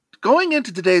Going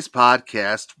into today's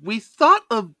podcast, we thought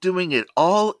of doing it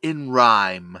all in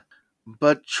rhyme.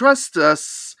 But trust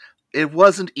us, it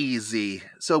wasn't easy,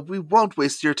 so we won't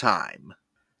waste your time.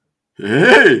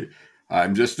 Hey,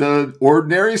 I'm just an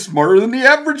ordinary smarter than the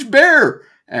average bear,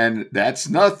 and that's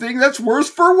nothing that's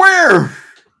worse for wear.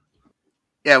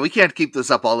 Yeah, we can't keep this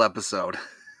up all episode.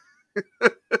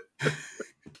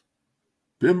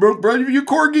 Pembroke bred you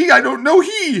corgi, I don't know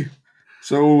he.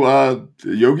 So,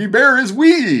 Yogi Bear is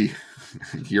we.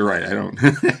 You're right,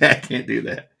 I can't do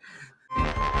that.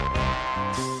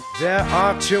 There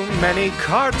are too many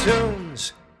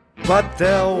cartoons, but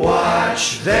they'll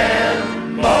watch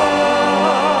them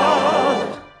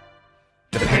all.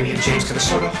 The Penny and James kind of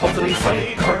sort of hopefully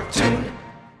funny cartoon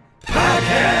podcast.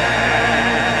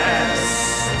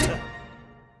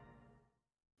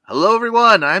 Hello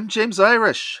everyone, I'm James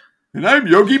Irish. And I'm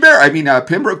Yogi Bear,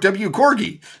 Pembroke W.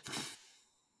 Corgi.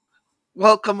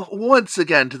 Welcome once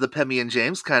again to the Pemmy and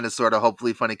James kind of sort of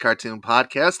hopefully funny cartoon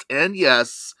podcast. And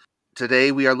yes,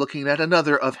 today we are looking at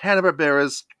another of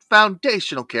Hanna-Barbera's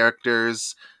foundational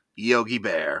characters, Yogi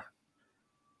Bear.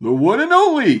 The one and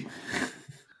only.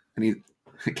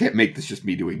 I can't make this just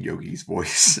me doing Yogi's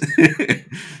voice.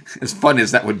 As fun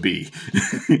as that would be.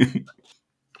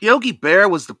 Yogi Bear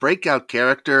was the breakout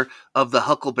character of the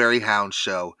Huckleberry Hound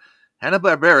Show,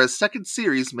 Hanna-Barbera's second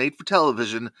series made for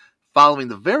television following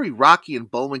the very Rocky and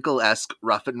Bullwinkle-esque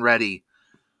Rough and Ready.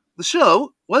 The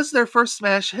show was their first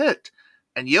smash hit,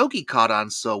 and Yogi caught on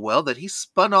so well that he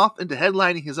spun off into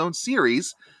headlining his own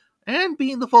series and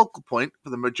being the focal point for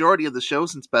the majority of the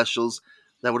shows and specials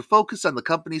that would focus on the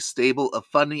company's stable of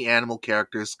funny animal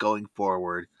characters going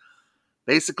forward.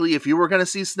 Basically, if you were going to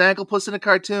see Snagglepuss in a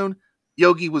cartoon,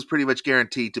 Yogi was pretty much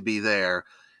guaranteed to be there.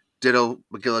 Ditto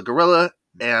Magilla Gorilla,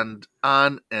 and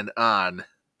on and on.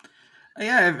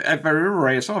 Yeah, if I remember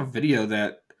right, I saw a video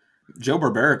that Joe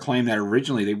Barbera claimed that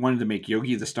originally they wanted to make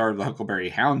Yogi the star of the Huckleberry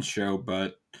Hound Show,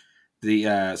 but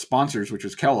the sponsors, which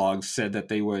was Kellogg's, said that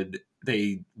they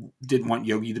didn't want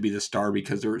Yogi to be the star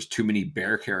because there was too many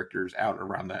bear characters out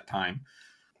around that time.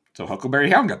 So Huckleberry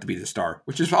Hound got to be the star,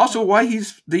 which is also why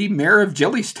he's the mayor of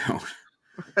Jellystone.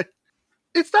 Right.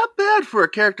 It's not bad for a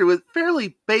character with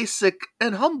fairly basic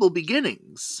and humble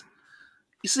beginnings.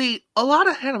 You see, a lot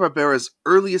of Hanna-Barbera's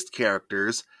earliest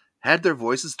characters had their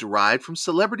voices derived from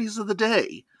celebrities of the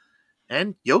day,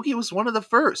 and Yogi was one of the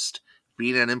first,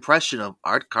 being an impression of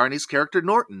Art Carney's character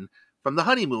Norton from The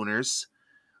Honeymooners,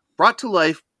 brought to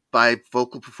life by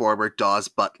vocal performer Dawes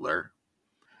Butler.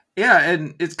 Yeah,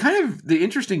 and it's kind of the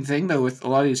interesting thing, though, with a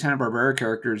lot of these Hanna-Barbera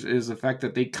characters is the fact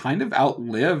that they kind of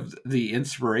outlived the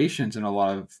inspirations in a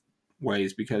lot of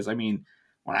ways, because,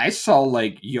 when I saw,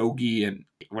 Yogi, and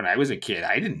when I was a kid,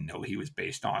 I didn't know he was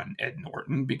based on Ed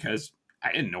Norton, because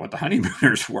I didn't know what the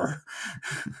Honeymooners were.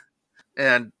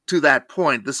 And to that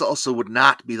point, this also would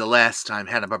not be the last time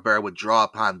Hanna-Barbera would draw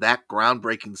upon that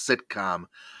groundbreaking sitcom,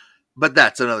 but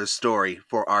that's another story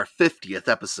for our 50th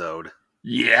episode.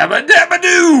 Yabba dabba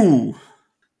doo!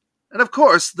 And of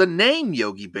course, the name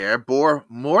Yogi Bear bore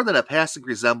more than a passing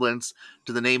resemblance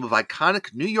to the name of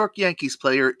iconic New York Yankees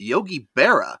player Yogi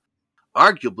Berra,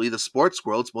 arguably the sports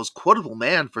world's most quotable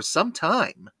man for some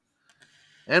time.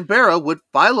 And Berra would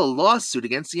file a lawsuit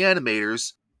against the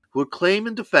animators, who would claim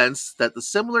in defense that the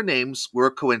similar names were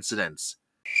a coincidence.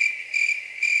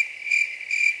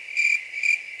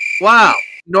 Wow,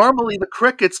 normally the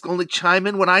crickets only chime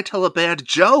in when I tell a bad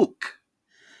joke.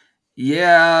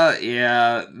 Yeah.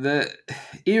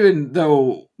 Even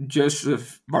though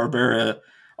Joseph Barbera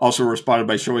also responded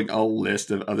by showing a list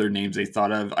of other names they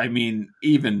thought of,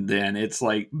 even then, it's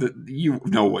like, you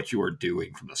know what you are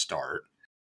doing from the start.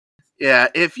 Yeah,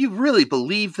 if you really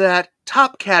believe that,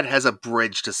 Top Cat has a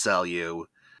bridge to sell you.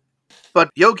 But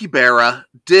Yogi Berra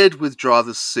did withdraw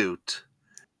the suit,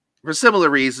 for similar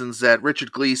reasons that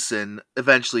Richard Gleason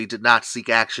eventually did not seek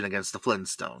action against the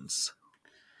Flintstones.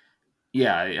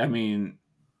 Yeah,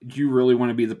 do you really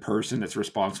want to be the person that's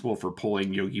responsible for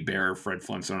pulling Yogi Bear or Fred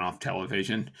Flintstone off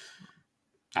television?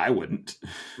 I wouldn't.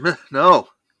 No.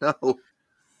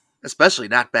 Especially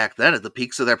not back then at the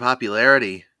peaks of their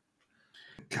popularity.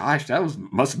 Gosh,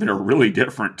 must have been a really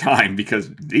different time, because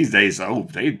these days,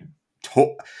 if that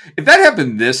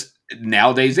happened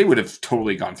nowadays, they would have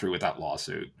totally gone through with that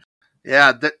lawsuit.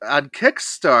 Yeah, on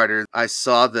Kickstarter, I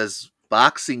saw this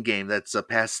boxing game that's a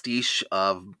pastiche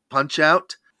of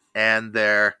Punch-Out, and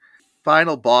their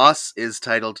final boss is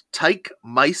titled Tyke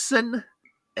Myson,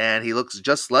 and he looks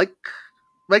just like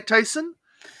Mike Tyson.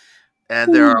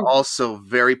 And there are also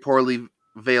very poorly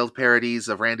veiled parodies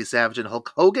of Randy Savage and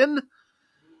Hulk Hogan.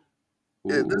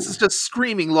 Ooh. This is just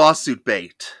screaming lawsuit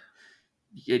bait.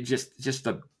 Yeah, just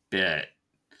a bit.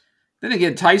 Then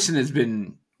again, Tyson has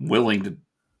been willing to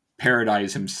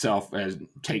parodize himself as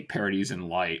take parodies in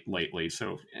light lately,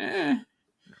 so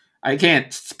I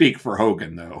can't speak for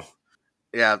Hogan though.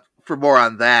 Yeah, for more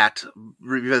on that,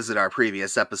 revisit our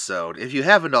previous episode. If you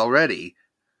haven't already,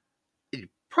 you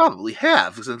probably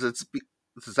have, since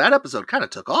that episode kind of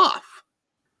took off.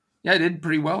 Yeah, I did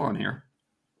pretty well on here.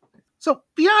 So,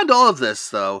 beyond all of this,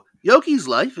 though, Yogi's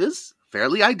life is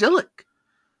fairly idyllic.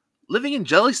 Living in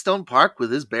Jellystone Park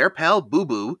with his bear pal Boo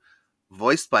Boo,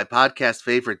 voiced by podcast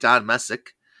favorite Don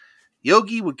Messick,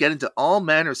 Yogi would get into all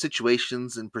manner of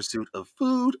situations in pursuit of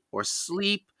food, or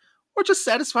sleep, or just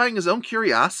satisfying his own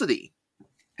curiosity.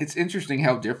 It's interesting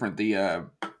how different the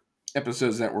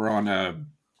episodes that were on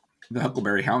the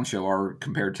Huckleberry Hound Show are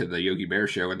compared to the Yogi Bear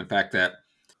Show, and the fact that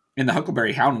in the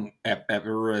Huckleberry Hound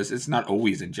episodes, it's not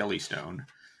always in Jellystone.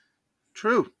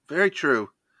 True, very true.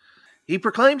 He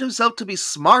proclaimed himself to be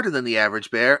smarter than the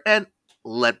average bear, and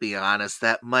let's be honest,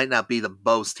 that might not be the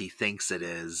boast he thinks it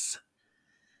is.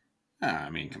 I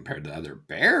mean, compared to other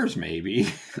bears, maybe.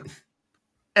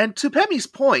 And to Pemmy's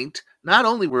point, not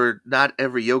only were not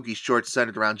every Yogi short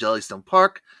centered around Jellystone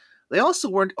Park, they also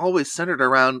weren't always centered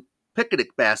around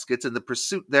pic-a-nic baskets and the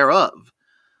pursuit thereof.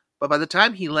 But by the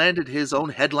time he landed his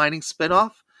own headlining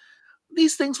spin-off,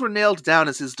 these things were nailed down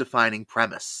as his defining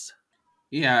premise.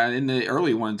 Yeah, in the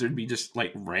early ones, there'd be just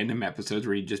like random episodes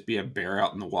where he'd just be a bear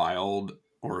out in the wild,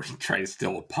 or he'd try to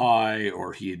steal a pie,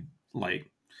 or he'd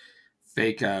like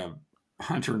fake a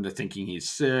hunter into thinking he's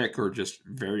sick, or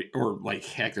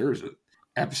heck, there was an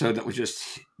episode that was just,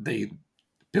 they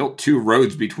built 2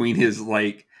 roads between his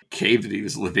like cave that he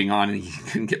was living on, and he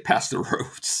couldn't get past the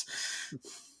roads.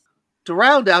 To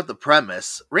round out the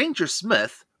premise, Ranger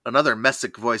Smith, another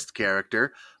Messick-voiced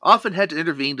character, often had to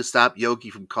intervene to stop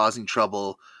Yogi from causing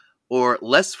trouble, or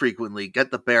less frequently, get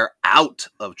the bear out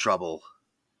of trouble.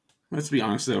 Let's be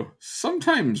honest, though.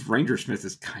 Sometimes Ranger Smith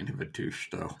is kind of a douche,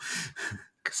 though.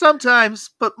 Sometimes,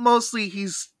 but mostly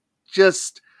he's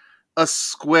just a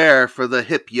square for the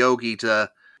hip Yogi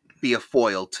to be a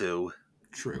foil to.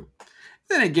 True.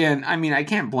 Then again, I mean, I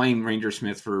can't blame Ranger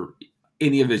Smith for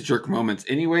any of his jerk moments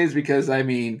anyways, because, I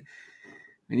mean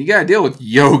you gotta deal with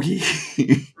Yogi.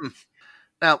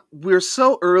 Now, we're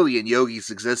so early in Yogi's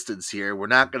existence here, we're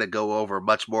not going to go over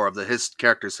much more of the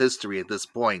character's history at this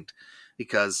point,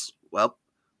 because, well,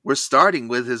 we're starting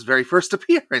with his very first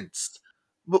appearance.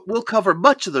 But we'll cover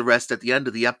much of the rest at the end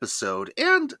of the episode,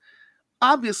 and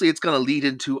obviously it's going to lead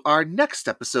into our next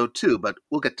episode too, but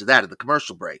we'll get to that at the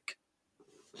commercial break.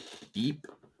 Deep.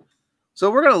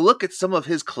 So we're going to look at some of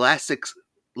his classic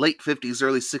late 50s,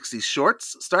 early 60s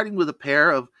shorts, starting with a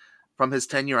pair from his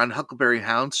tenure on Huckleberry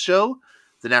Hound Show.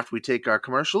 Then after we take our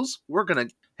commercials, we're going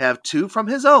to have 2 from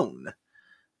his own.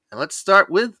 And let's start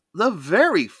with the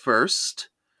very first,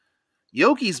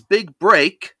 Yogi's Big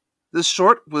Break. This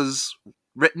short was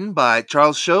written by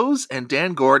Charles Shows and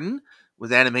Dan Gordon,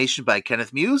 with animation by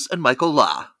Kenneth Muse and Michael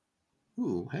Law.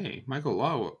 Ooh, hey, Michael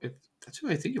Law. That's who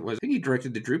I think it was. I think he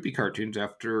directed the Droopy cartoons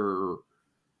after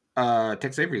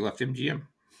Tex Avery left MGM.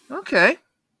 Okay.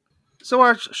 So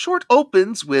our short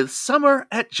opens with summer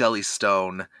at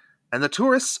Jellystone, and the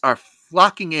tourists are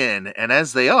flocking in, and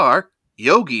as they are,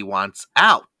 Yogi wants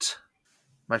out.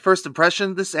 My first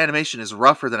impression, this animation is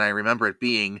rougher than I remember it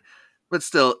being, but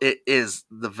still, it is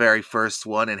the very first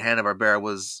one, and Hanna-Barbera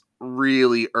was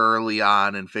really early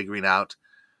on in figuring out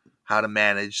how to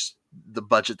manage the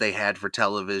budget they had for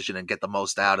television and get the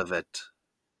most out of it.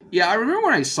 Yeah, I remember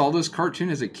when I saw this cartoon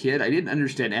as a kid, I didn't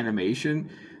understand animation,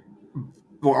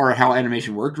 or how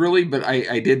animation worked really, but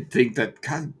I did think that,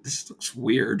 God, this looks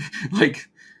weird. Like,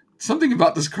 something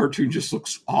about this cartoon just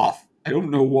looks off. I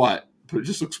don't know what, but it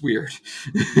just looks weird.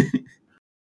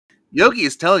 Yogi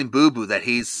is telling Boo Boo that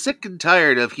he's sick and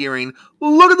tired of hearing,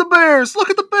 "Look at the bears! Look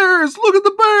at the bears! Look at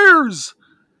the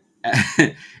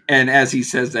bears!" And as he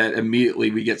says that, immediately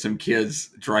we get some kids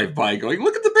drive by going,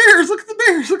 "Look at the bears! Look at the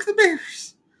bears! Look at the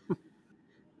bears!"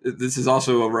 This is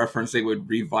also a reference they would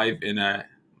revive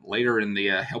later in the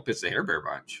Help It's the Hair Bear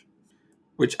Bunch,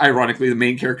 which ironically the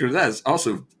main character of that is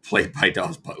also played by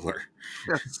Dallas Butler.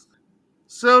 Yes.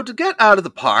 So to get out of the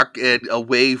park and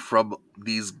away from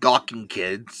these gawking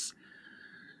kids,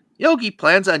 Yogi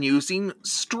plans on using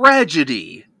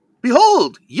strategy.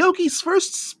 Behold, Yogi's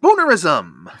first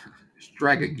spoonerism.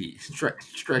 Strategy,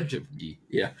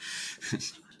 yeah.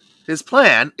 His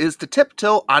plan is to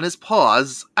tiptoe on his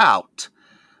paws out.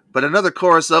 But another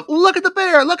chorus of, "Look at the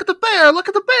bear! Look at the bear! Look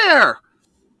at the bear!"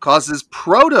 causes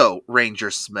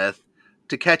Proto-Ranger Smith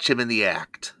to catch him in the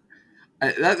act.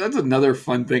 That's another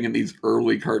fun thing in these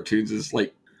early cartoons is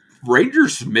like Ranger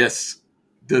Smith's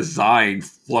design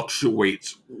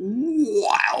fluctuates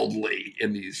wildly.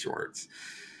 in these shorts.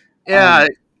 Yeah,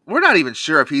 we're not even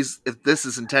sure if this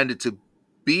is intended to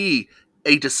be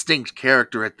a distinct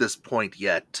character at this point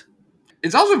yet.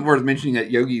 It's also worth mentioning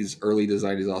that Yogi's early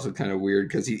design is also kind of weird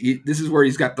because this is where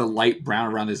he's got the light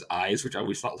brown around his eyes, which I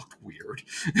always thought looked weird.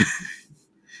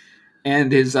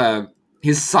 And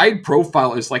his side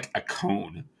profile is like a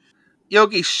cone.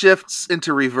 Yogi shifts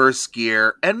into reverse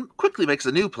gear and quickly makes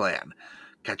a new plan.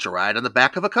 Catch a ride on the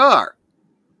back of a car.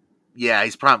 Yeah,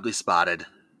 he's promptly spotted.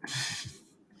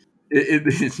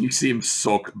 You see him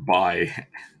sulk by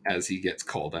as he gets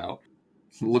called out.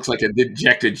 Looks like a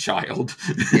dejected child.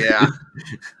 Yeah.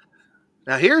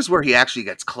 Now here's where he actually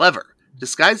gets clever,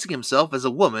 disguising himself as a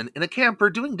woman in a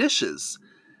camper doing dishes,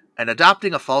 and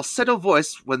adopting a falsetto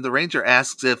voice when the ranger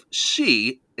asks if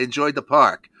she enjoyed the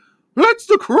park. That's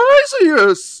the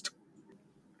craziest!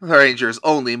 The ranger is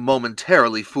only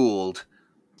momentarily fooled.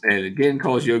 And again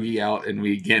calls Yogi out, and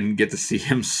we again get to see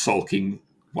him sulking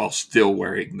while still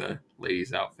wearing the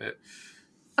lady's outfit.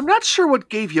 I'm not sure what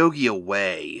gave Yogi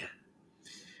away.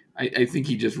 I think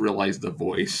he just realized the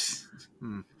voice.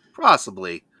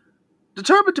 Possibly.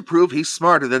 Determined to prove he's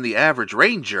smarter than the average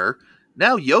ranger,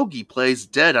 now Yogi plays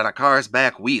dead on a car's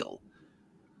back wheel.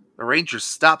 The ranger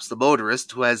stops the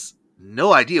motorist, who has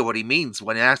no idea what he means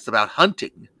when asked about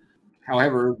hunting.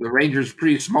 However, the ranger's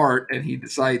pretty smart, and he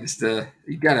decides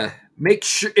you gotta make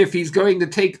sure, if he's going to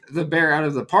take the bear out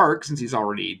of the park, since he's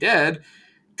already dead,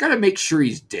 gotta make sure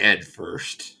he's dead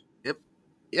first.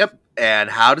 Yep. And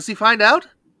how does he find out?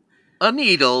 A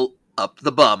needle up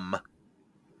the bum.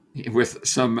 With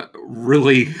some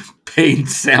really pained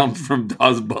sound from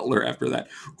Dawes Butler after that.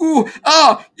 Ooh,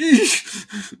 ah,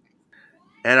 eesh.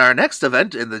 And our next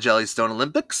event in the Jellystone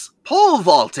Olympics, pole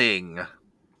vaulting.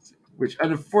 Which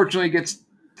unfortunately gets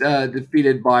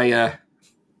defeated by a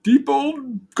deep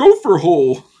old gopher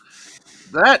hole.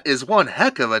 That is one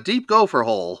heck of a deep gopher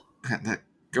hole. That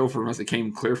gopher must have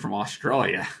came clear from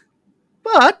Australia.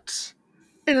 But,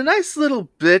 in a nice little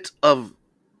bit of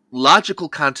logical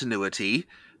continuity,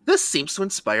 this seems to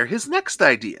inspire his next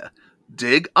idea.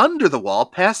 Dig under the wall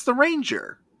past the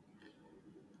ranger.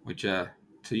 Which, to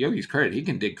Yogi's credit, he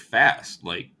can dig fast.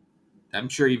 Like, I'm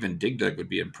sure even Dig Dug would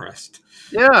be impressed.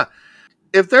 Yeah.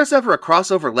 If there's ever a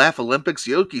crossover Laugh Olympics,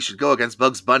 Yogi should go against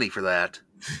Bugs Bunny for that.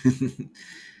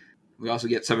 We also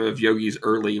get some of Yogi's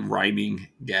early rhyming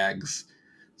gags,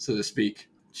 so to speak.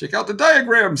 Check out the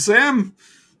diagram, Sam!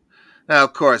 Now,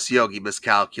 of course, Yogi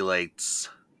miscalculates.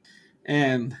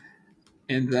 And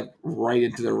ends up right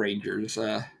into the ranger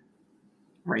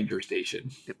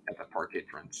station at the park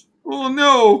entrance. Oh,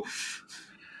 no!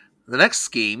 The next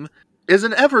scheme is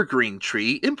an evergreen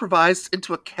tree improvised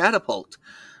into a catapult,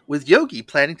 with Yogi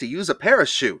planning to use a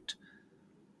parachute.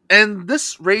 And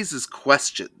this raises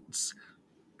questions.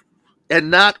 And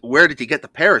not where did he get the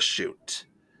parachute,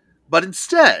 but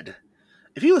instead,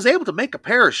 if he was able to make a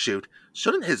parachute,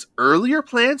 shouldn't his earlier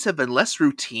plans have been less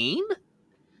routine?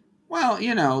 Well,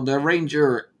 the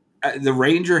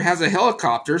ranger has a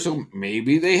helicopter, so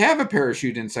maybe they have a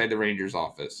parachute inside the ranger's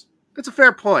office. That's a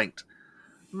fair point.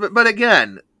 But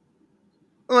again,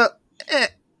 well,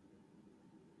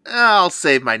 I'll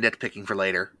save my nitpicking for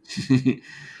later.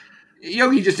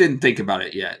 Yogi just didn't think about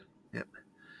it yet. Yep.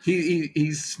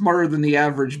 He's smarter than the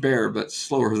average bear, but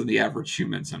slower than the average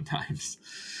human sometimes.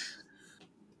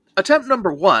 Attempt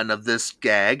number 1 of this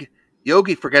gag,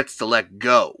 Yogi forgets to let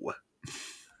go.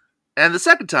 And the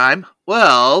second time,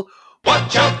 well...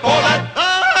 Watch out for that!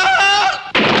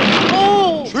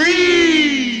 Oh!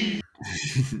 Tree!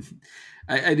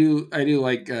 I do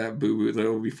like Boo Boo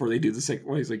though. Before they do the second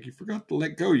one, he's like, "You forgot to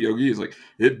let go, Yogi." He's like,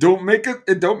 It don't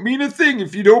mean a thing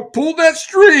if you don't pull that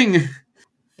string."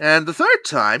 And the third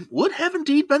time would have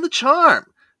indeed been the charm,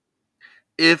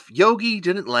 if Yogi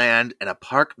didn't land in a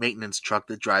park maintenance truck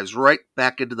that drives right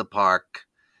back into the park.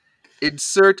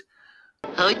 Insert,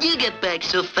 How'd you get back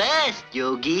so fast,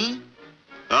 Yogi?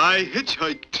 I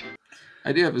hitchhiked.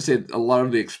 I do have to say, a lot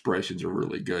of the expressions are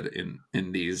really good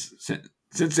in these.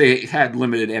 Since they had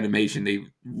limited animation, they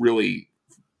really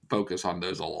focus on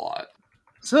those a lot.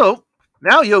 So,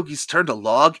 now Yogi's turned a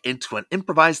log into an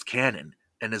improvised cannon,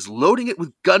 and is loading it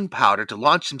with gunpowder to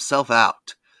launch himself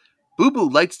out. Boo Boo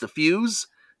lights the fuse,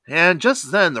 and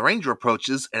just then the ranger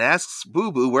approaches and asks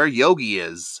Boo Boo where Yogi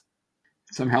is.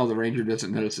 Somehow the ranger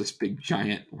doesn't notice this big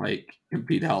giant,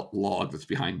 emptied out log that's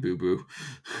behind Boo Boo.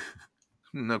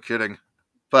 No kidding.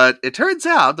 But it turns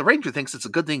out the ranger thinks it's a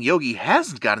good thing Yogi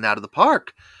hasn't gotten out of the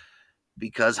park,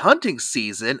 because hunting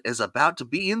season is about to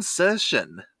be in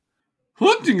session.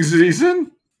 Hunting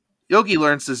season? Yogi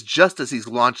learns this just as he's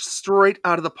launched straight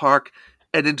out of the park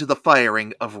and into the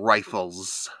firing of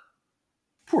rifles.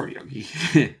 Poor Yogi.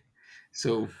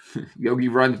 So Yogi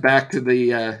runs back to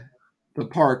the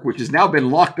park, which has now been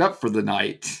locked up for the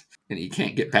night, and he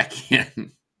can't get back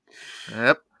in.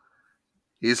 Yep.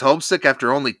 He's homesick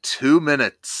after only 2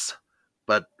 minutes.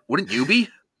 But wouldn't you be?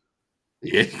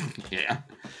 Yeah.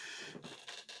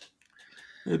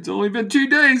 It's only been 2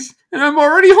 days, and I'm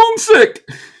already homesick.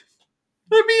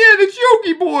 Let me in, it's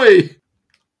Yogi Boy.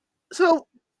 So,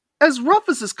 as rough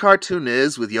as this cartoon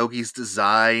is with Yogi's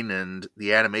design and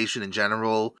the animation in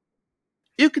general,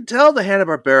 you can tell the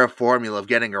Hanna-Barbera formula of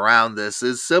getting around this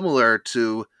is similar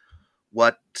to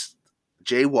what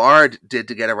Jay Ward did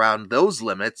to get around those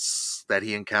limits that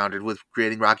he encountered with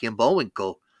creating Rocky and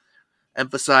Bullwinkle.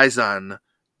 Emphasize on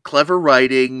clever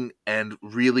writing and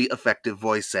really effective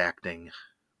voice acting.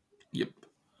 Yep.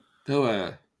 Though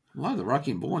a lot of the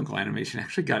Rocky and Bullwinkle animation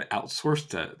actually got outsourced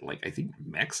to, I think,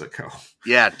 Mexico.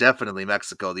 Yeah, definitely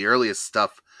Mexico. The earliest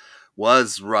stuff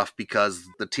was rough because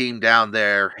the team down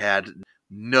there had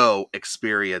no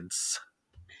experience.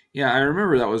 Yeah, I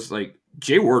remember that was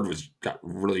Jay Ward got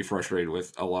really frustrated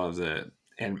with a lot of the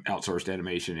outsourced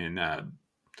animation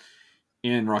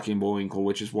in Rocky and Bullwinkle,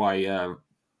 which is why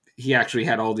he actually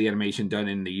had all the animation done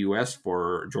in the U.S.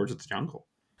 for George of the Jungle.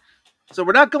 So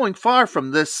we're not going far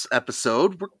from this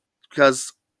episode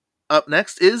because up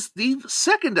next is the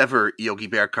second ever Yogi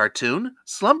Bear cartoon,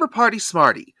 Slumber Party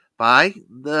Smarty, by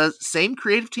the same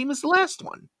creative team as the last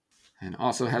one. And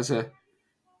also has a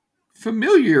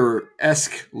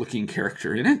familiar-esque looking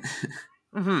character in it.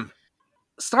 Mm-hmm.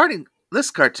 Starting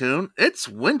this cartoon, it's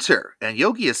winter, and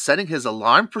Yogi is setting his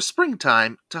alarm for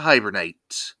springtime to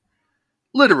hibernate.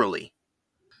 Literally.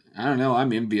 I don't know,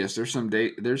 I'm envious. There's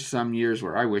some years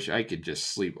where I wish I could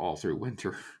just sleep all through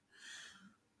winter.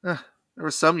 There were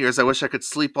some years I wish I could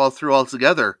sleep all through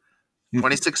altogether.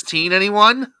 2016,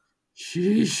 anyone?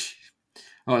 Sheesh.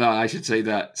 Oh, no, I should say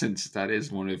that since that is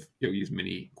one of Yogi's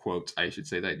many quotes. I should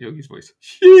say that in Yogi's voice.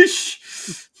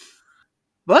 Sheesh.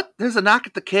 But there's a knock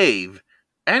at the cave,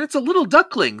 and it's a little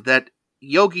duckling that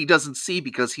Yogi doesn't see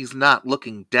because he's not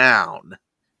looking down.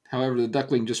 However, the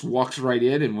duckling just walks right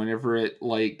in, and whenever it,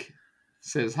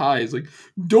 says hi, it's like,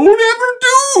 don't ever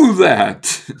do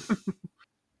that!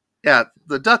 Yeah,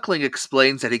 the duckling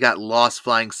explains that he got lost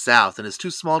flying south and is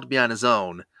too small to be on his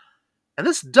own. And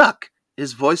this duck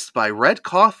is voiced by Red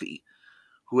Coffee,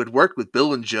 who had worked with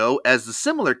Bill and Joe as the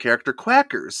similar character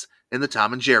Quackers in the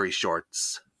Tom and Jerry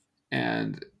shorts.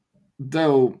 And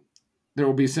though there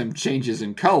will be some changes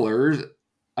in colors,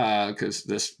 because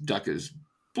this duck is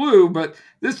blue, but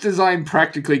this design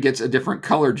practically gets a different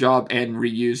color job and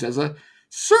reused as a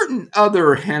certain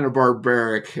other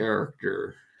Hanna-Barbera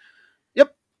character.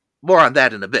 Yep, more on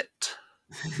that in a bit.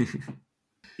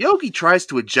 Yogi tries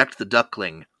to eject the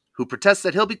duckling, who protests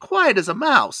that he'll be quiet as a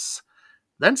mouse,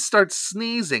 then starts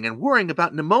sneezing and worrying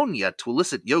about pneumonia to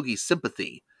elicit Yogi's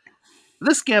sympathy.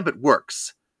 This gambit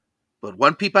works, but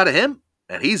one peep out of him,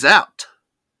 and he's out.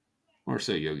 Or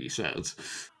so Yogi says.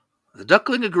 The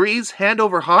duckling agrees hand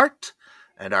over heart,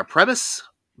 and our premise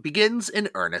begins in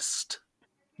earnest.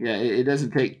 Yeah, it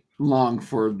doesn't take long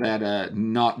for that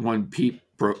not one peep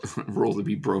rule to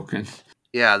be broken.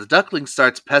 Yeah, the duckling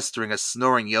starts pestering a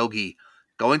snoring Yogi,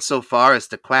 going so far as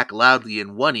to quack loudly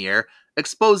in one ear,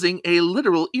 exposing a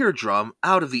literal eardrum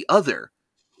out of the other.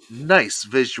 Nice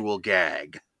visual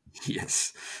gag.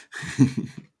 Yes.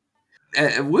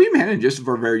 William Hanna and Joseph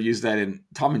Barbera used that in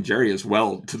Tom and Jerry as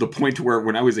well, to the point where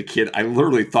when I was a kid, I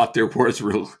literally thought there was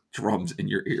real drums in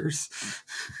your ears.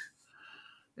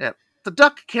 Yeah, the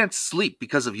duck can't sleep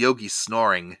because of Yogi's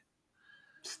snoring.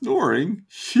 Snoring?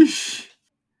 Sheesh.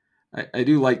 I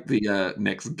do like the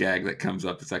next gag that comes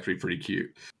up. It's actually pretty cute.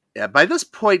 Yeah, by this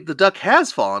point, the duck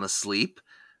has fallen asleep,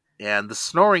 and the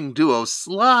snoring duo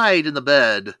slide in the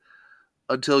bed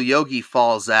until Yogi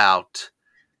falls out.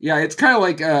 Yeah, it's kind of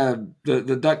like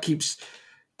the duck keeps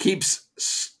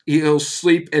he'll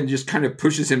sleep and just kind of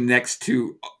pushes him next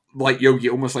to Yogi,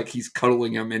 almost like he's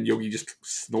cuddling him, and Yogi just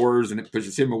snores and it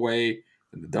pushes him away,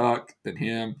 and the duck, then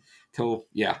him, till,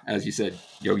 yeah, as you said,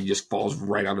 Yogi just falls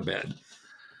right out of bed.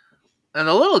 And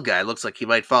the little guy looks like he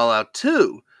might fall out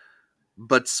too,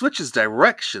 but switches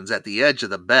directions at the edge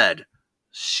of the bed.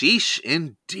 Sheesh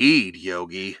indeed,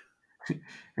 Yogi.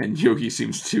 And Yogi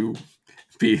seems to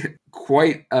be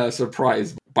quite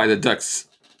surprised by the duck's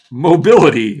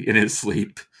mobility in his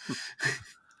sleep.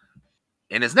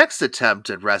 In his next attempt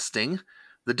at resting,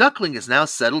 the duckling is now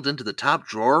settled into the top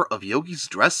drawer of Yogi's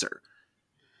dresser,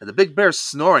 and the big bear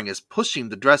snoring is pushing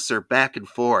the dresser back and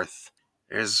forth.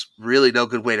 There's really no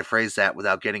good way to phrase that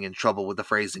without getting in trouble with the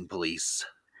phrasing police.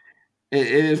 It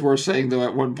is worth saying, though,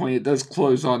 at one point it does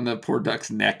close on the poor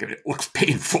duck's neck, and it looks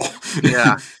painful.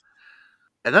 Yeah.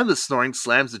 And then the snoring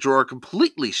slams the drawer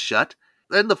completely shut,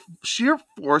 and the sheer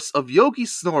force of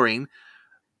Yogi's snoring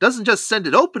doesn't just send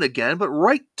it open again, but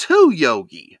right to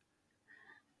Yogi.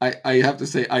 I have to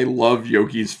say, I love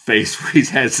Yogi's face where he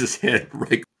has his head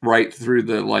right through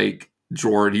the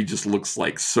drawer, and he just looks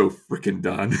like so freaking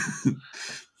done.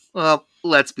 Well,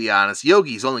 let's be honest,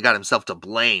 Yogi's only got himself to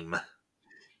blame.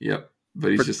 Yep,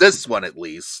 but he's For just this one at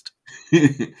least.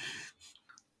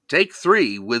 Take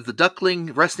 3, with the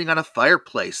duckling resting on a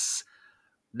fireplace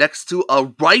next to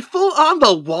a rifle on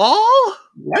the wall?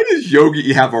 Why does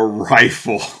Yogi have a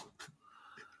rifle?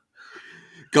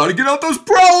 Gotta get out those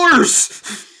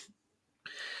prowlers!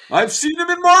 I've seen him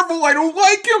in Marvel, I don't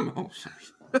like him! Oh, sorry.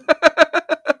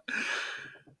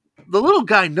 The little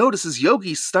guy notices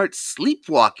Yogi starts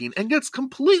sleepwalking and gets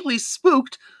completely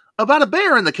spooked about a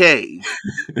bear in the cave.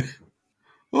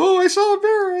 Oh, I saw a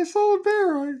bear, I saw a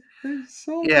bear.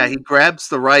 Yeah, he grabs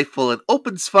the rifle and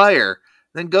opens fire,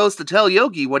 then goes to tell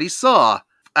Yogi what he saw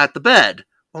at the bed,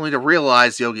 only to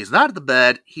realize Yogi's not at the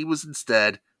bed, he was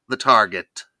instead the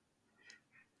target.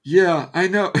 Yeah, I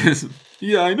know.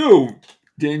 Yeah, I know,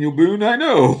 Daniel Boone, I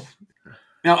know.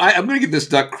 Now, I'm going to give this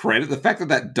duck credit. The fact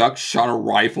that duck shot a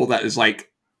rifle that is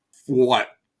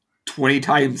 20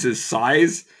 times his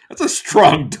size? That's a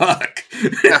strong duck.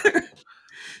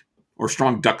 Or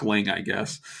strong duckling, I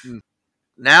guess.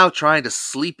 Now trying to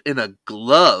sleep in a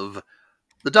glove,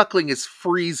 the duckling is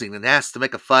freezing and has to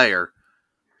make a fire.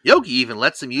 Yogi even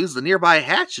lets him use the nearby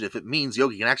hatchet if it means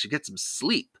Yogi can actually get some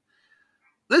sleep.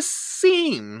 This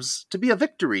seems to be a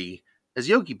victory, as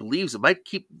Yogi believes it might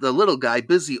keep the little guy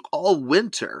busy all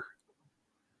winter.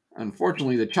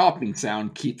 Unfortunately, the chopping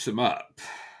sound keeps him up.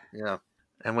 Yeah.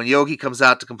 And when Yogi comes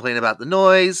out to complain about the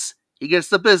noise, he gets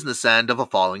the business end of a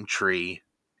falling tree.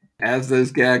 As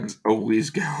those gags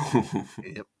always go.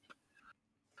 Yep.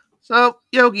 So,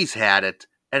 Yogi's had it,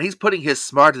 and he's putting his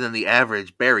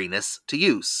smarter-than-the-average berryness to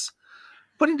use,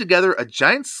 putting together a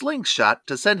giant slingshot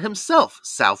to send himself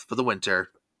south for the winter.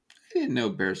 I didn't know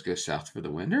bears go south for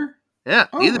the winter. Yeah,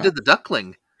 neither did the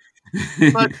duckling.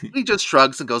 But he just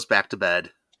shrugs and goes back to bed.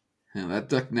 And that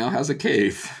duck now has a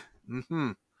cave.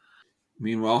 Mm-hmm.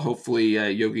 Meanwhile, hopefully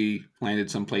Yogi landed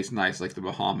someplace nice like the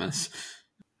Bahamas.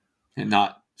 And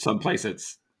not someplace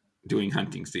that's doing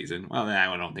hunting season. Well,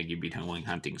 I don't think you'd be doing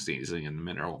hunting season in the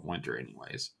middle of winter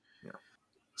anyways. Yeah.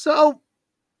 So,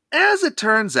 as it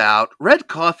turns out, Red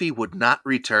Coffee would not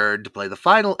return to play the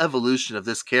final evolution of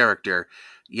this character,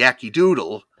 Yacky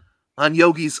Doodle, on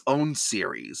Yogi's own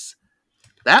series.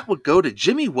 That would go to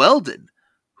Jimmy Weldon,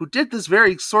 who did this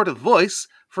very sort of voice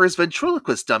for his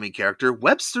ventriloquist dummy character,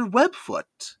 Webster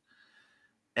Webfoot.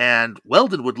 And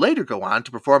Weldon would later go on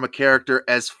to perform a character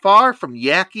as far from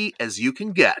Yacky as you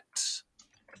can get.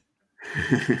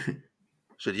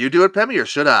 Should you do it, Pemmy, or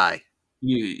should I?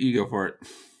 You go for it.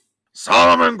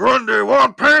 Solomon Grundy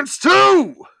want pants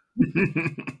too!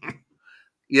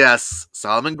 Yes,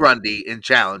 Solomon Grundy in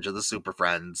Challenge of the Super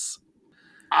Friends.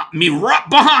 Me right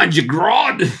behind you,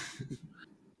 Grodd!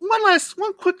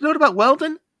 One quick note about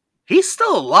Weldon. He's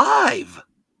still alive!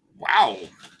 Wow.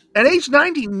 At age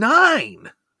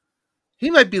 99! He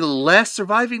might be the last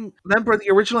surviving member of the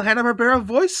original Hanna-Barbera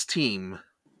voice team.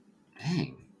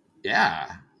 Dang.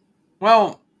 Yeah.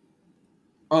 Well,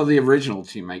 the original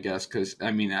team, I guess, because, I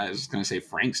was going to say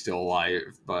Frank's still alive,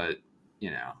 but,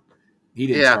 he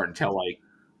didn't start until,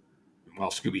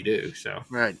 Scooby-Doo, so.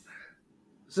 Right.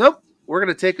 So, we're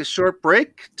going to take a short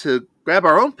break to grab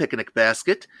our own pic-a-nic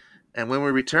basket, and when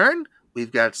we return,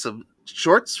 we've got some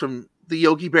shorts from the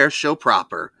Yogi Bear show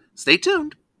proper. Stay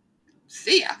tuned.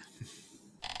 See ya.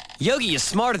 Yogi is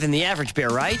smarter than the average bear,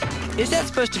 right? Is that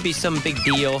supposed to be some big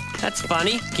deal? That's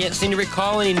funny. Can't seem to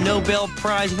recall any Nobel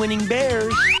Prize winning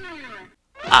bears.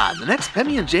 On the next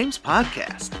Penny and James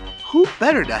podcast, who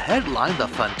better to headline the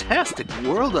fantastic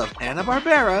world of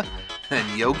Hanna-Barbera than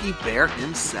Yogi Bear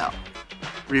himself?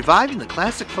 Reviving the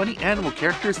classic funny animal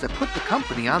characters that put the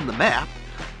company on the map,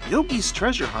 Yogi's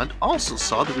Treasure Hunt also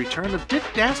saw the return of Dick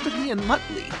Dastardly and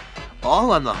Muttley,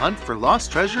 all on the hunt for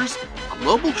lost treasures,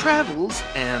 global travels,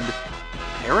 and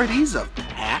parodies of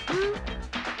Patton?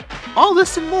 All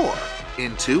this and more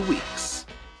in 2 weeks.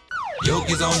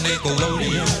 Yogi's on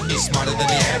Nickelodeon, he's smarter than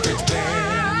the average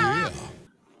bear.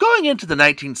 Going into the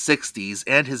 1960s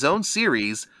and his own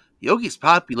series, Yogi's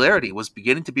popularity was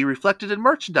beginning to be reflected in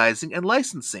merchandising and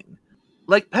licensing.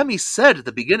 Like Pemmy said at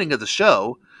the beginning of the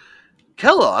show,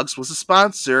 Kellogg's was a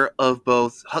sponsor of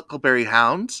both Huckleberry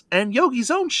Hounds and Yogi's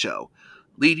own show,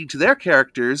 leading to their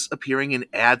characters appearing in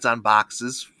ads on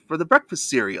boxes for the breakfast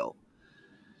cereal.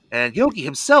 And Yogi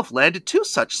himself landed 2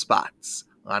 such spots,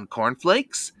 on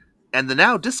cornflakes and the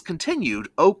now discontinued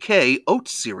OK Oat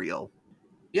cereal.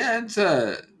 Yeah, it's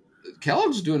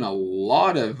Kellogg's doing a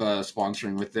lot of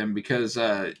sponsoring with them because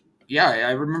yeah,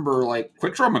 I remember like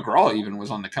Quick Draw McGraw even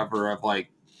was on the cover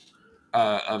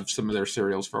of some of their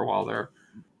cereals for a while there.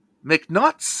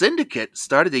 McNaught Syndicate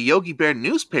started a Yogi Bear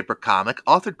newspaper comic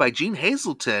authored by Gene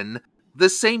Hazelton the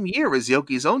same year as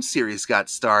Yogi's own series got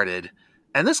started,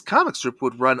 and this comic strip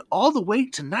would run all the way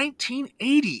to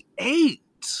 1988.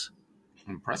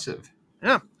 Impressive.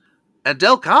 Yeah. And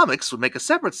Dell Comics would make a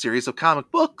separate series of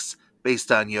comic books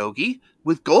based on Yogi,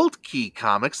 with Gold Key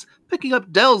Comics picking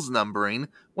up Dell's numbering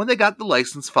when they got the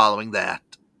license following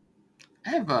that. I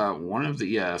have one of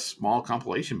the small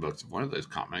compilation books of one of those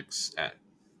comics.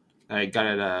 I got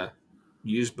at a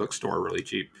used bookstore really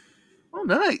cheap. Oh,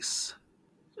 nice.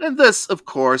 And this, of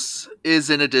course, is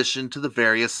in addition to the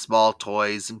various small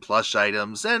toys and plush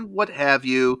items and what have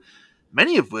you,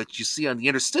 many of which you see on the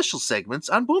interstitial segments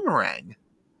on Boomerang.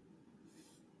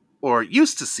 Or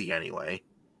used to see, anyway.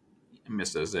 I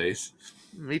miss those days.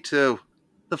 Me too.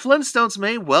 The Flintstones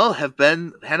may well have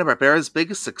been Hanna-Barbera's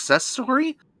biggest success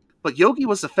story, but Yogi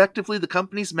was effectively the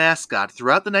company's mascot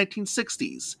throughout the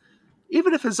 1960s,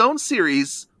 even if his own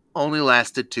series only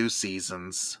lasted 2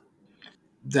 seasons.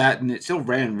 That, and it still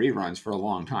ran reruns for a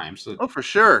long time. So, Oh, for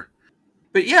sure.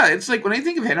 but yeah, it's like when I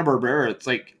think of Hanna-Barbera, it's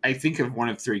like I think of one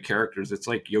of 3 characters. It's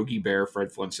like Yogi Bear,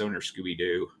 Fred Flintstone, or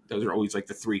Scooby-Doo. Those are always like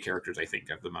the 3 characters I think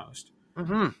of the most.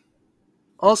 Mm-hmm.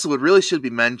 Also, it really should be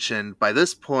mentioned, by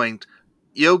this point,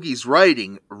 Yogi's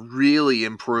writing really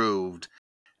improved,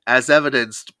 as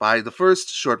evidenced by the first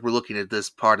short we're looking at this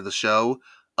part of the show,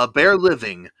 A Bear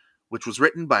Living, which was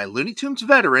written by Looney Tunes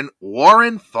veteran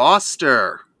Warren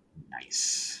Foster.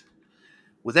 Nice.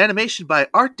 With animation by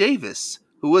Art Davis,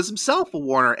 who was himself a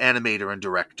Warner animator and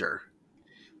director.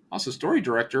 Also, story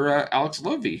director Alex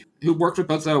Lovey, who worked with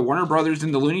both Warner Brothers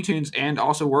and the Looney Tunes, and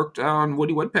also worked on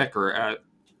Woody Woodpecker at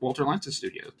Walter Lance's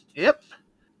studio. Yep.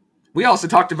 We also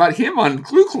talked about him on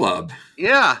Clue Club.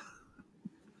 Yeah.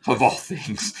 Of all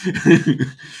things.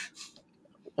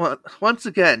 Well, once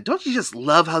again, don't you just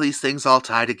love how these things all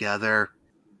tie together?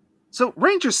 So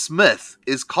Ranger Smith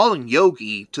is calling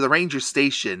Yogi to the ranger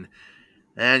station,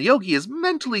 and Yogi is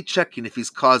mentally checking if he's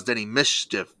caused any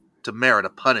mischief to merit a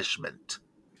punishment.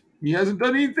 He hasn't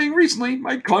done anything recently.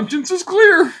 My conscience is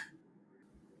clear.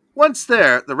 Once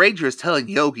there, the ranger is telling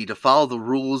Yogi to follow the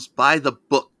rules by the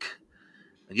book.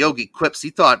 And Yogi quips he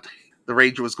thought the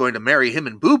ranger was going to marry him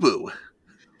and Boo Boo.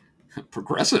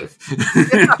 Progressive.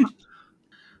 Yeah.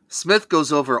 Smith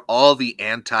goes over all the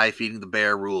anti-feeding the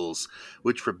bear rules,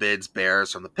 which forbids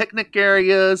bears from the picnic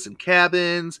areas and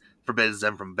cabins, forbids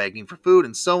them from begging for food,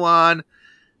 and so on.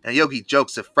 And Yogi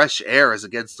jokes if fresh air is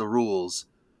against the rules.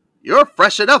 You're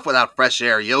fresh enough without fresh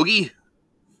air, Yogi.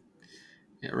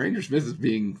 Yeah, Ranger Smith is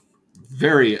being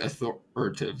very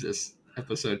authoritative this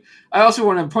episode. I also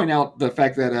want to point out the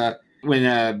fact that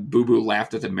when Boo Boo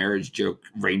laughed at the marriage joke,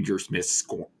 Ranger Smith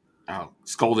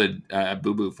scolded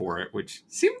Boo Boo for it, which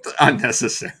seemed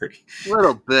unnecessary. A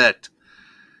little bit.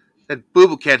 And Boo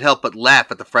Boo can't help but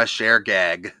laugh at the fresh air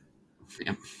gag.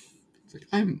 Yeah. It's like,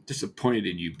 I'm disappointed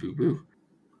in you, Boo Boo.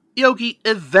 Yogi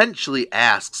eventually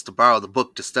asks to borrow the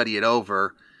book to study it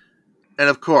over, and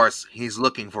of course, he's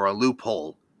looking for a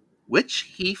loophole,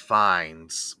 which he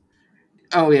finds.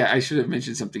 Oh, yeah, I should have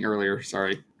mentioned something earlier.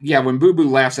 Sorry. Yeah, when Boo Boo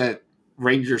laughs at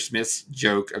Ranger Smith's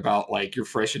joke about, like, you're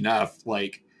fresh enough,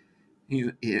 like,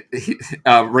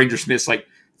 Ranger Smith's like,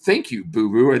 thank you, Boo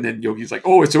Boo. And then Yogi's like,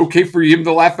 oh, it's okay for him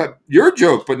to laugh at your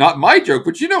joke, but not my joke.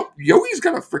 But, you know, Yogi's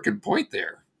got a freaking point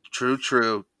there. True,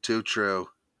 too true.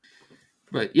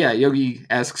 But, yeah, Yogi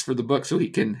asks for the book so he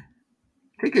can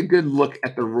take a good look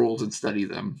at the rules and study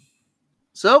them.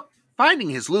 So, finding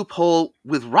his loophole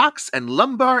with rocks and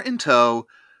lumbar in tow,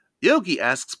 Yogi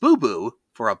asks Boo Boo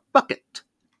for a bucket.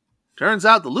 Turns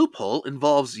out the loophole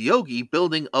involves Yogi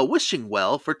building a wishing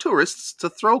well for tourists to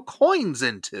throw coins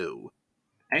into.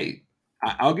 Hey,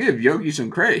 I'll give Yogi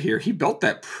some credit here. He built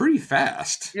that pretty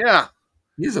fast. Yeah.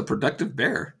 He's a productive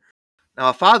bear. Now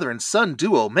a father and son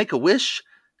duo make a wish,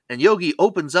 and Yogi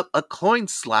opens up a coin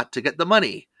slot to get the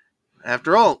money.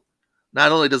 After all,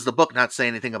 not only does the book not say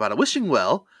anything about a wishing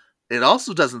well, it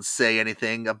also doesn't say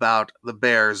anything about the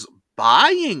bears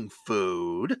buying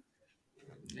food.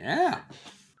 Yeah.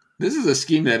 This is a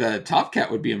scheme that Top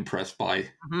Cat would be impressed by.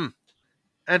 Mm-hmm.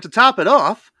 And to top it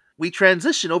off, we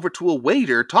transition over to a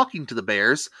waiter talking to the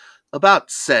bears about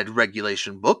said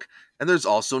regulation book, and there's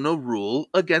also no rule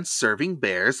against serving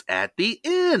bears at the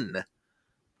inn.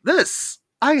 This,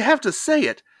 I have to say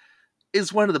it,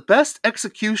 is one of the best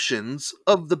executions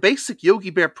of the basic Yogi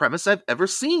Bear premise I've ever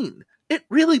seen. It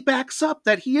really backs up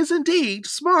that he is indeed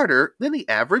smarter than the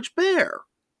average bear.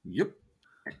 Yep.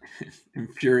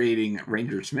 Infuriating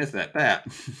Ranger Smith at that.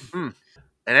 And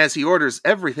as he orders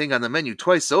everything on the menu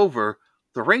twice over,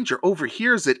 the ranger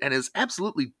overhears it and is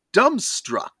absolutely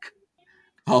dumbstruck.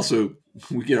 Also,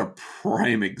 we get a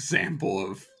prime example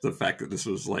of the fact that this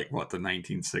was like, the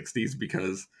 1960s,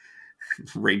 because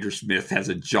Ranger Smith has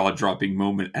a jaw-dropping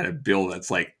moment at a bill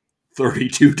that's like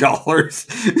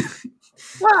 $32.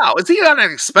 Wow, is he on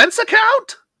an expense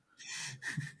account?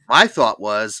 My thought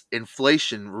was,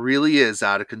 inflation really is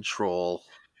out of control.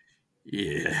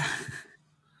 Yeah.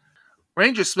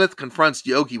 Ranger Smith confronts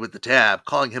Yogi with the tab,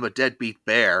 calling him a deadbeat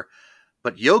bear,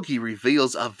 but Yogi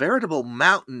reveals a veritable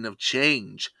mountain of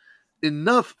change,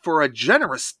 enough for a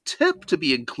generous tip to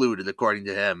be included, according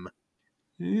to him.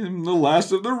 And the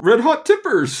last of the red hot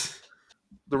tippers.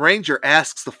 The ranger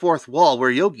asks the fourth wall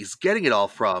where Yogi's getting it all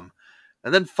from,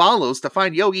 and then follows to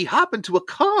find Yogi hop into a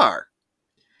car.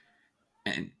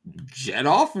 And jet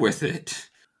off with it.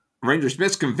 Ranger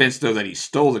Smith's convinced, though, that he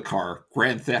stole the car.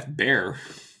 Grand Theft Bear.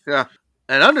 Yeah.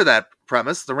 And under that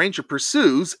premise, the ranger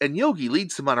pursues, and Yogi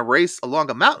leads him on a race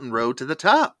along a mountain road to the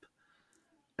top.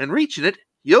 And reaching it,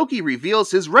 Yogi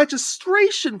reveals his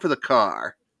registration for the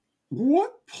car.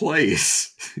 What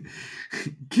place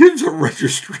gives a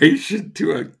registration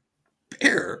to a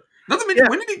bear? Not to mention,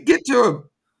 when did he get to a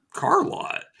car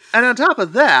lot? And on top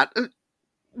of that,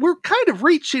 we're kind of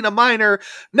reaching a minor,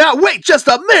 now wait just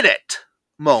a minute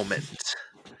moment.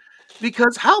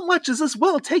 Because how much is this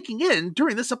well taking in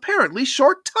during this apparently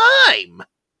short time?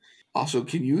 Also,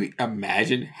 can you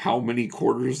imagine how many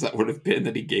quarters that would have been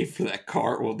that he gave for that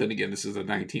car? Well, then again, this is the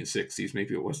 1960s.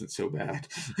 Maybe it wasn't so bad.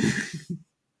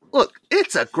 Look,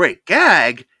 it's a great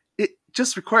gag. It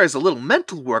just requires a little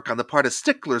mental work on the part of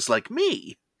sticklers like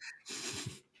me.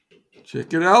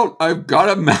 Check it out. I've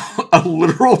got a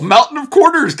literal mountain of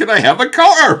quarters. Can I have a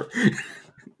car?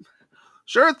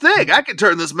 Sure thing. I can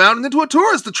turn this mountain into a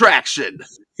tourist attraction.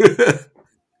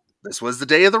 This was the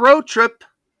day of the road trip.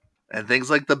 And things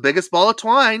like the biggest ball of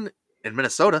twine in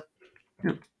Minnesota.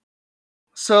 Yep.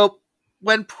 So,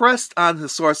 when pressed on the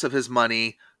source of his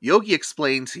money, Yogi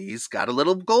explains he's got a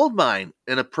little gold mine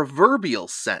in a proverbial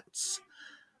sense.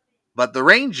 But the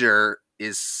ranger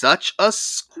is such a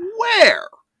square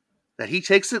that he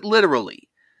takes it literally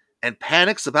and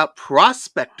panics about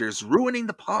prospectors ruining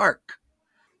the park.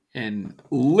 And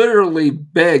literally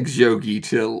begs Yogi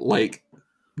to,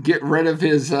 get rid of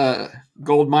his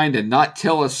gold mine and not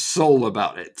tell a soul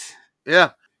about it.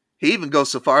 Yeah. He even goes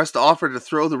so far as to offer to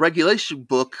throw the regulation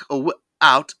book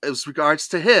out as regards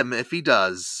to him if he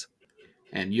does.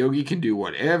 And Yogi can do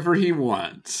whatever he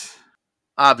wants.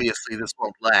 Obviously, this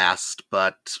won't last,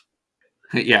 but...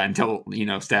 Yeah, until,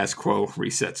 status quo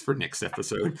resets for next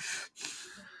episode.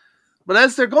 But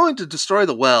as they're going to destroy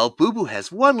the well, Boo Boo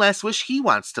has one last wish he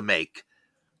wants to make.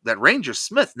 That Ranger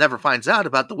Smith never finds out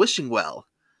about the wishing well.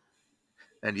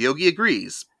 And Yogi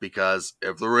agrees, because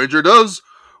if the ranger does,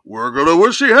 we're gonna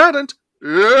wish he hadn't.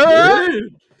 Yeah!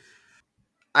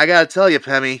 I gotta tell you,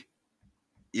 Pemmy,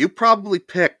 you probably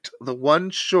picked the one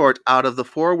short out of the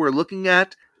 4 we're looking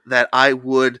at that I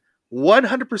would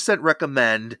 100%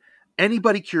 recommend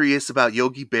anybody curious about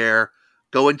Yogi Bear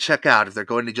go and check out if they're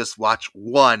going to just watch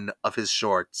one of his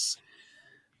shorts.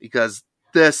 Because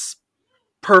this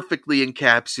perfectly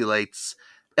encapsulates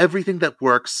everything that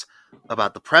works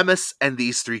about the premise and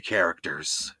these 3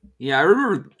 characters. Yeah, I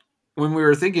remember when we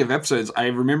were thinking of episodes,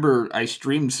 I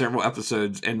streamed several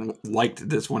episodes and liked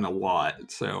this one a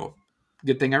lot. So,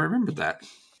 good thing I remembered that.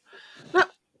 Now,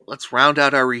 let's round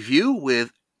out our review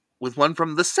with one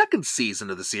from the 2nd season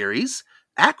of the series,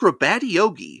 Acrobat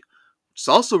Yogi, which is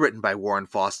also written by Warren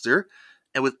Foster,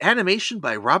 and with animation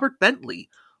by Robert Bentley,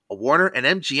 a Warner and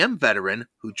MGM veteran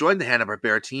who joined the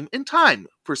Hanna-Barbera team in time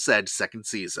for said 2nd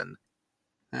season.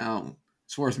 Now,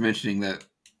 it's worth mentioning that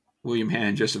William Hanna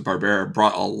and Joseph Barbera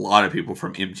brought a lot of people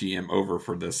from MGM over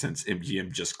for this since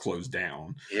MGM just closed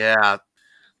down. Yeah.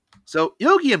 So,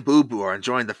 Yogi and Boo Boo are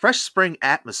enjoying the fresh spring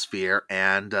atmosphere,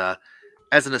 and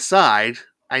as an aside,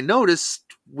 I noticed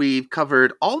we've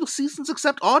covered all the seasons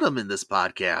except autumn in this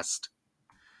podcast.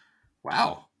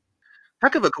 Wow.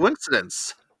 Heck of a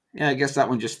coincidence. Yeah, I guess that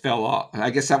one just fell off. I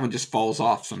guess that one just falls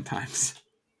off sometimes.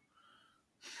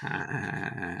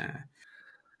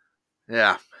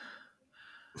 Yeah.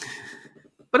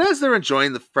 But as they're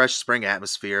enjoying the fresh spring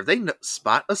atmosphere, they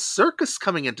spot a circus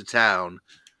coming into town.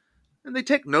 And they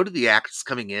take note of the acts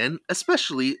coming in,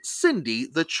 especially Cindy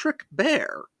the Trick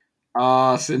Bear.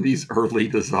 Cindy's early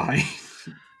design.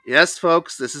 Yes,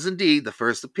 folks, this is indeed the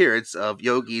first appearance of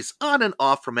Yogi's on and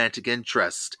off romantic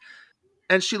interest.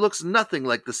 And she looks nothing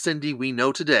like the Cindy we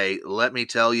know today, let me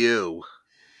tell you.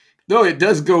 Though it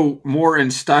does go more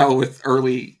in style with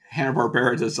early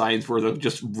Hanna-Barbera designs where they'll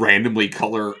just randomly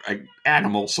color an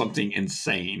animal something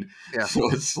insane. Yeah.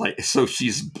 So it's like, so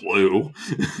she's blue.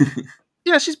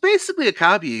 Yeah, she's basically a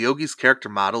copy of Yogi's character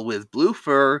model with blue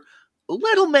fur,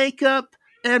 little makeup,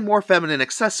 and more feminine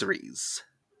accessories.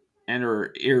 And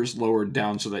her ears lowered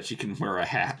down so that she can wear a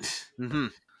hat. Mm-hmm.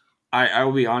 I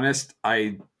will be honest,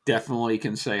 I definitely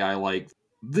can say I like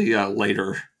the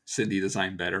later Cindy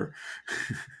design better.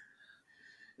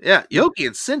 Yeah, Yogi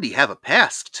and Cindy have a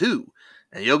past, too.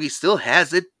 And Yogi still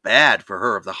has it bad for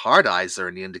her if the hard eyes are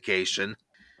any indication.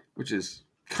 Which is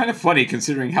kind of funny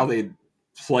considering how they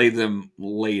play them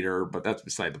later, but that's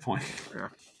beside the point. Yeah.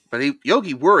 But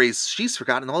Yogi worries she's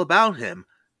forgotten all about him.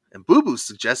 And Boo Boo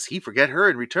suggests he forget her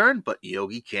in return, but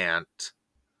Yogi can't.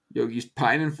 Yogi's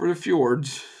pining for the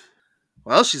fjords.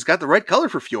 Well, she's got the right color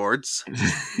for fjords.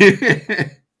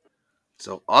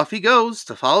 So off he goes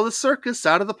to follow the circus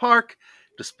out of the park,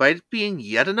 despite it being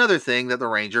yet another thing that the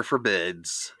ranger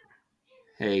forbids.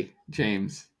 Hey,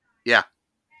 James. Yeah.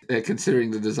 Considering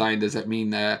the design, does that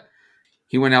mean that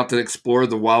he went out to explore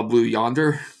the wild blue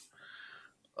yonder?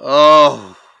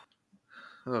 Oh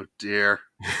dear.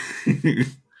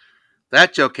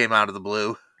 That joke came out of the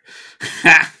blue.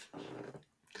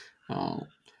 Oh,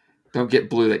 don't get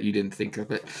blue that you didn't think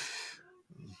of it.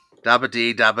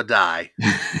 Dabba-dee, dabba-die.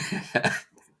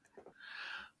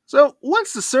 So,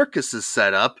 once the circus is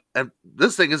set up, and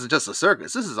this thing isn't just a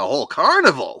circus, this is a whole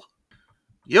carnival,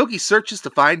 Yogi searches to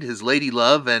find his lady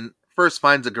love and first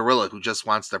finds a gorilla who just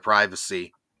wants their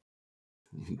privacy.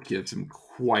 Gives him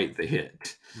quite the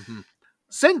hit. Mm-hmm.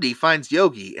 Cindy finds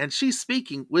Yogi, and she's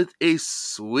speaking with a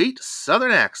sweet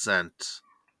southern accent.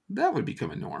 That would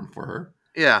become a norm for her.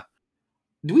 Yeah.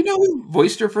 Do we know who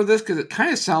voiced her for this? Because it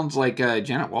kind of sounds like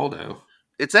Janet Waldo.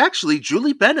 It's actually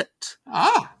Julie Bennett.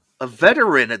 Ah! A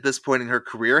veteran at this point in her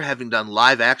career, having done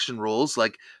live-action roles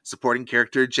like supporting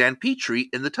character Jan Petrie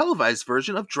in the televised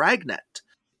version of Dragnet.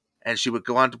 And she would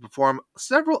go on to perform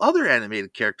several other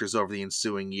animated characters over the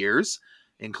ensuing years,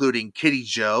 including Kitty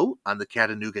Jo on the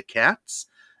Chattanooga Cats,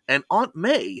 and Aunt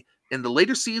May in the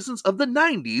later seasons of the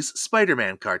 90s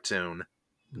Spider-Man cartoon.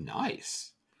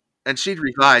 Nice. And she'd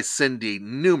revise Cindy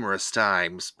numerous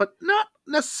times, but not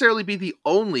necessarily be the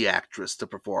only actress to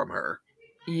perform her.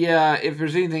 Yeah, if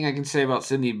there's anything I can say about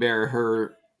Cindy Bear,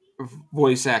 her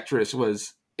voice actress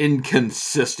was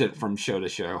inconsistent from show to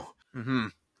show. Mm-hmm.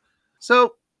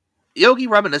 So, Yogi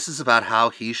reminisces about how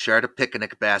he shared a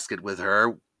pic-a-nic basket with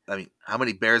her. I mean, how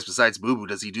many bears besides Boo Boo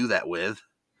does he do that with?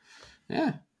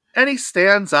 Yeah. And he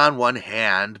stands on one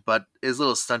hand, but his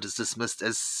little stunt is dismissed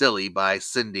as silly by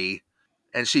Cindy,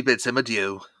 and she bids him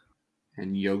adieu.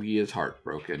 And Yogi is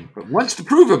heartbroken, but wants to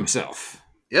prove himself.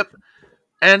 Yep.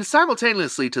 And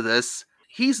simultaneously to this,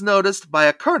 he's noticed by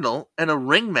a colonel and a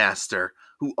ringmaster,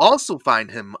 who also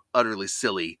find him utterly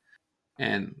silly.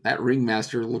 And that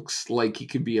ringmaster looks like he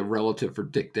could be a relative for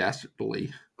Dick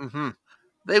Dastardly. Mm-hmm.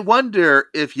 They wonder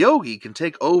if Yogi can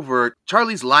take over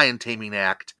Charlie's lion taming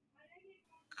act.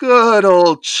 Good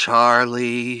old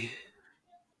Charlie.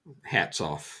 Hats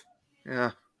off.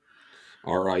 Yeah.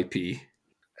 R.I.P.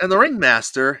 And the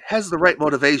ringmaster has the right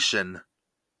motivation.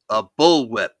 A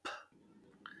bullwhip.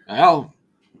 Well,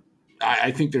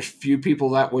 I think there's few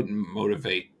people that wouldn't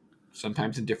motivate,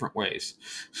 sometimes in different ways.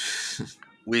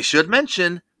 We should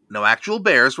mention, no actual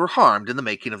bears were harmed in the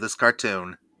making of this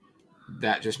cartoon.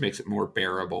 That just makes it more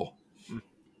bearable.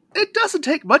 It doesn't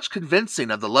take much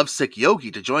convincing of the lovesick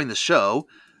Yogi to join the show,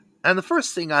 and the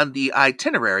first thing on the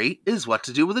itinerary is what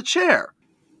to do with a chair.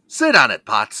 Sit on it,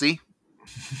 Potsy.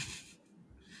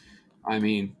 I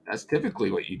mean, that's typically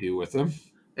what you do with them.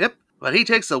 Yep, but he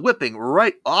takes a whipping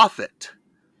right off it.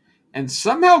 And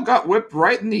somehow got whipped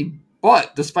right in the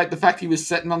butt, despite the fact he was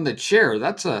sitting on the chair.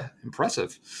 That's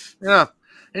impressive. Yeah,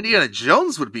 Indiana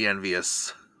Jones would be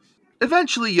envious.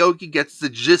 Eventually, Yogi gets the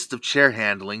gist of chair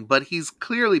handling, but he's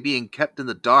clearly being kept in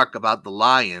the dark about the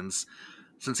lions,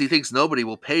 since he thinks nobody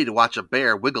will pay to watch a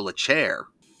bear wiggle a chair.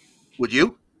 Would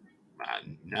you?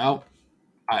 No.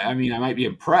 I mean, I might be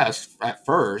impressed at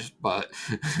first, but...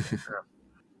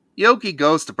 Yogi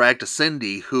goes to brag to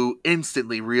Cindy, who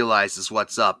instantly realizes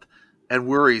what's up and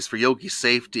worries for Yogi's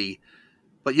safety,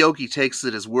 but Yogi takes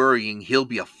it as worrying he'll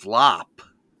be a flop.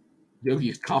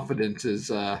 Yogi's confidence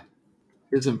is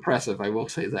impressive, I will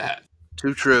say that.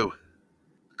 Too true.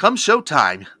 Come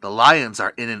showtime, the lions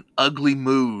are in an ugly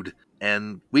mood,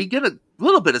 and we get a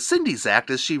little bit of Cindy's act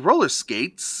as she roller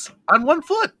skates on one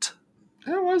foot.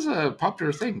 That was a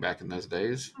popular thing back in those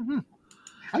days. Mm-hmm.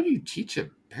 How do you teach a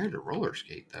bear to roller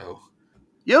skate, though?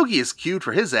 Yogi is cued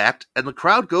for his act, and the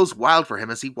crowd goes wild for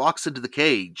him as he walks into the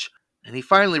cage. And he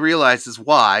finally realizes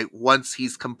why once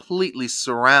he's completely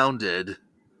surrounded.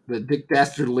 the Dick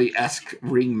Dastardly-esque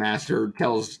ringmaster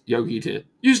tells Yogi to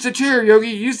use the chair, Yogi,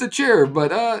 use the chair.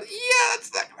 But, yeah,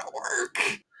 it's not going to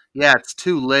work. Yeah, it's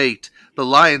too late. The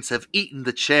lions have eaten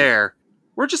the chair.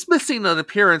 We're just missing an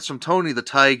appearance from Tony the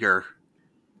Tiger.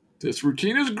 This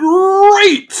routine is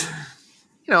great!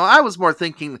 You know, I was more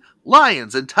thinking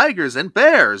lions and tigers and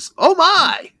bears. Oh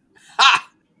my! Ha!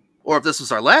 Or if this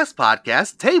was our last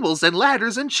podcast, tables and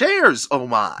ladders and chairs. Oh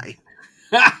my!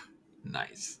 Ha!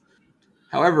 Nice.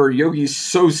 However, Yogi's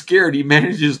so scared he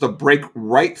manages to break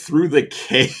right through the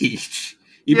cage.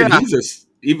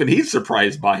 Even he's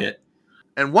surprised by it.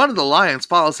 And one of the lions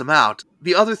follows him out.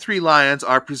 The other 3 lions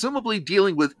are presumably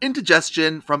dealing with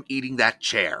indigestion from eating that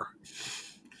chair.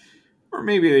 Or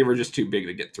maybe they were just too big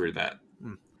to get through that.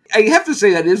 I have to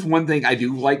say that is one thing I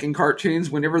do like in cartoons.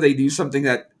 Whenever they do something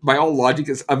that, by all logic,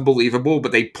 is unbelievable,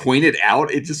 but they point it out,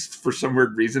 it just, for some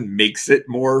weird reason, makes you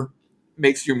more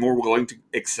willing to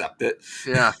accept it.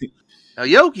 Yeah. Now,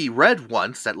 Yogi read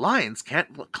once that lions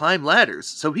can't climb ladders,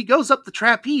 so he goes up the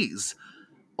trapeze,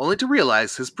 only to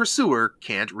realize his pursuer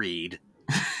can't read.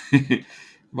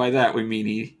 By that, we mean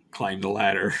he climbed the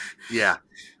ladder. Yeah.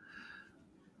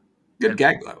 Good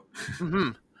gag, though. Mm-hmm.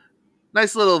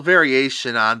 Nice little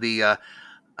variation on the,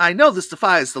 I know this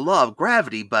defies the law of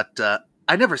gravity, but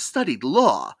I never studied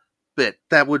law bit.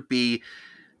 That would be,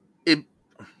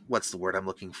 what's the word I'm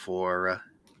looking for?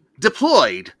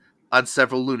 Deployed on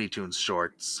several Looney Tunes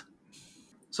shorts.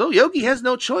 So Yogi has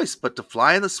no choice but to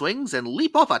fly in the swings and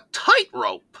leap off a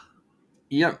tightrope.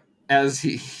 Yep, as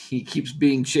he keeps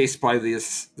being chased by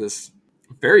this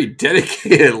very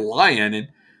dedicated lion, and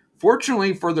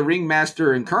fortunately for the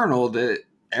ringmaster and colonel, the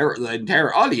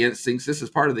entire audience thinks this is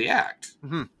part of the act.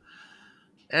 Mm-hmm.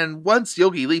 And once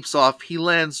Yogi leaps off, he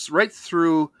lands right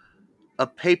through a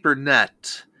paper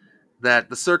net that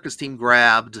the circus team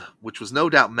grabbed, which was no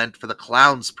doubt meant for the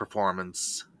clown's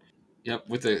performance. Yep,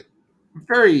 with a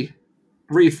very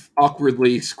brief,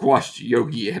 awkwardly squashed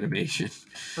Yogi animation.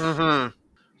 Mm-hmm.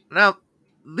 Now,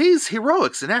 these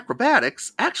heroics and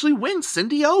acrobatics actually win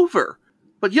Cindy over,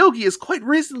 but Yogi is quite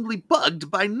reasonably bugged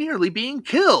by nearly being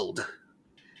killed.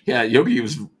 Yeah, Yogi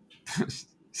was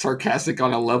sarcastic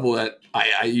on a level that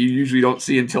I usually don't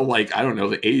see until, like, I don't know,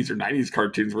 the 80s or 90s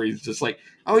cartoons where he's just like,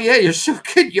 oh yeah, you're so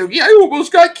good, Yogi, I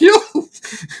almost got killed.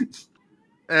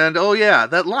 And oh yeah,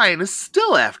 that lion is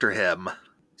still after him.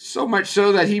 So much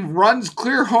so that he runs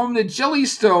clear home to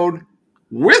Jellystone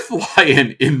with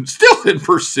Lion still in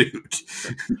pursuit.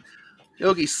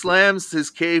 Yogi slams his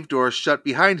cave door shut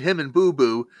behind him and Boo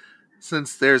Boo,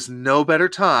 since there's no better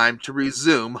time to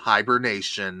resume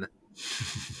hibernation.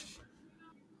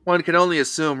 One can only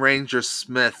assume Ranger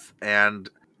Smith and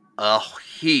a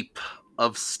heap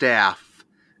of staff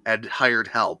and hired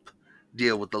help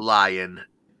deal with the lion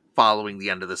following the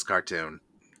end of this cartoon.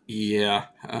 Yeah,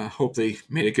 hope they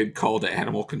made a good call to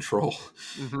animal control.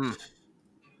 Mm-hmm.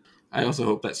 I also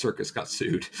hope that circus got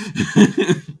sued.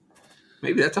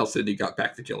 Maybe that's how Cindy got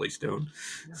back to Jellystone.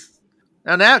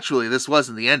 Now, naturally, this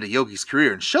wasn't the end of Yogi's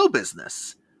career in show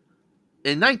business.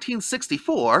 In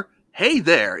 1964, Hey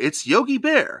There, It's Yogi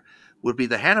Bear would be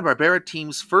the Hanna-Barbera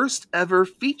team's first ever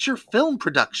feature film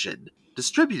production,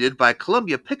 distributed by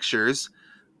Columbia Pictures,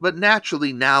 but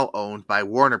naturally now owned by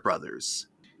Warner Brothers.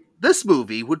 This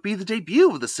movie would be the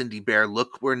debut of the Cindy Bear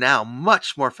look we're now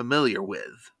much more familiar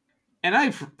with. And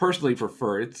I personally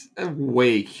prefer it's a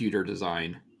way cuter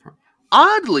design.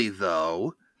 Oddly,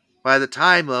 though, by the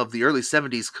time of the early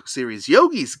 70s series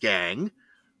Yogi's Gang,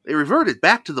 they reverted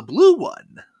back to the blue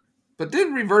one. But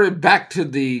then reverted back to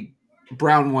the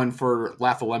brown one for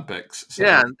Laugh Olympics. So.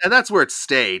 Yeah, and that's where it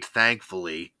stayed,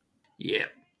 thankfully. Yeah.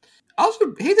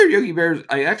 Also, Hey There, Yogi Bear,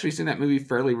 I actually seen that movie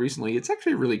fairly recently. It's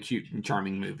actually a really cute and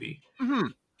charming movie. Mm-hmm.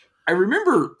 I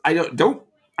remember,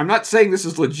 I'm not saying this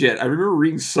is legit. I remember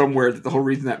reading somewhere that the whole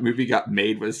reason that movie got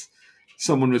made was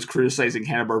someone was criticizing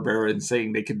Hanna-Barbera and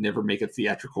saying they could never make a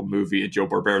theatrical movie. And Joe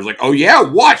Barbera was like, oh yeah,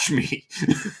 watch me.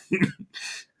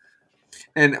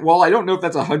 And while I don't know if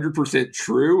that's 100%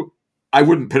 true, I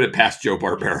wouldn't put it past Joe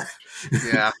Barbera.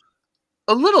 Yeah.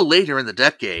 A little later in the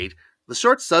decade, the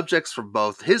short subjects from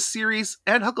both his series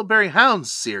and Huckleberry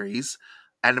Hound's series,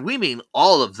 and we mean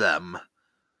all of them.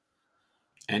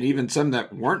 And even some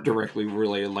that weren't directly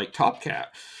related, like Top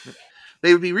Cat.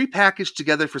 They would be repackaged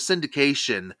together for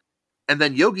syndication, and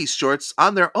then Yogi's shorts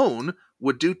on their own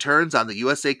would do turns on the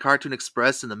USA Cartoon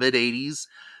Express in the mid-80s,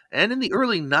 and in the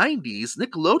early 90s,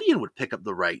 Nickelodeon would pick up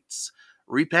the rights,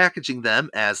 repackaging them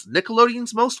as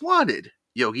Nickelodeon's Most Wanted,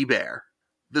 Yogi Bear.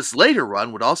 This later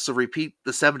run would also repeat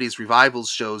the 70s revivals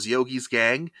shows Yogi's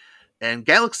Gang and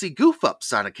Galaxy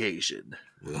Goof-Ups on occasion.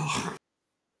 Ugh.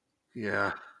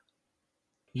 Yeah.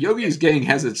 Yogi's Gang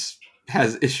has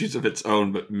issues of its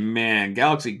own, but man,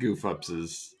 Galaxy Goof Ups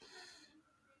is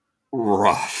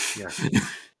rough. Yeah.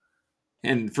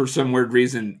 And for some weird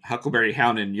reason, Huckleberry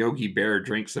Hound and Yogi Bear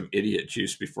drank some idiot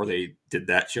juice before they did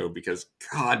that show because,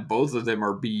 God, both of them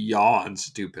are beyond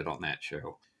stupid on that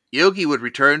show. Yogi would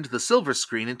return to the silver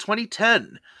screen in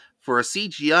 2010 for a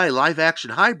CGI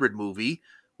live-action hybrid movie,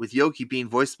 with Yogi being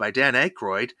voiced by Dan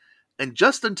Aykroyd, and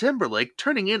Justin Timberlake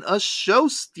turning in a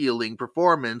show-stealing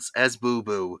performance as Boo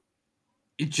Boo.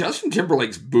 Justin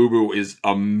Timberlake's Boo Boo is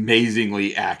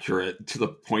amazingly accurate to the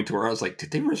point where I was like, did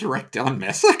they resurrect Dylan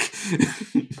Messick?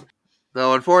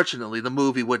 Though, unfortunately, the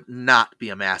movie would not be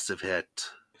a massive hit.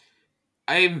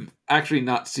 I've actually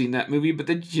not seen that movie, but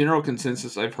the general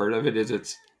consensus I've heard of it is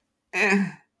it's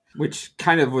which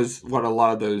kind of was what a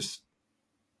lot of those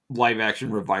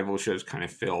live-action revival shows kind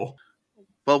of fill.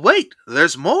 But wait,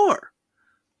 there's more!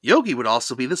 Yogi would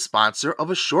also be the sponsor of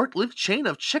a short-lived chain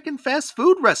of chicken fast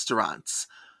food restaurants,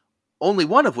 only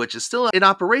one of which is still in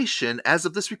operation as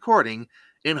of this recording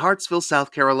in Hartsville,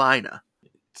 South Carolina.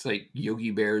 It's like Yogi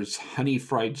Bear's honey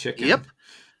fried chicken. Yep.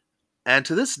 And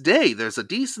to this day, there's a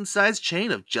decent-sized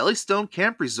chain of Jellystone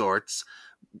camp resorts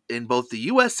in both the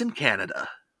U.S. and Canada.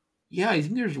 Yeah, I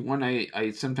think there's one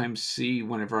I sometimes see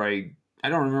whenever I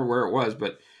don't remember where it was,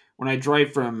 but when I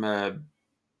drive from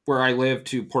where I live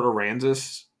to Port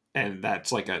Aransas, and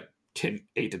that's like a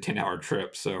 8 to 10 hour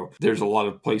trip, so there's a lot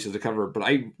of places to cover. But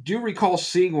I do recall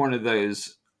seeing one of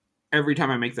those every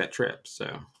time I make that trip.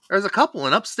 So There's a couple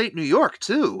in upstate New York,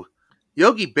 too.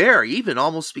 Yogi Bear even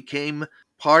almost became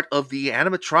part of the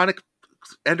animatronic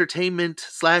entertainment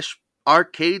 /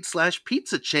 arcade /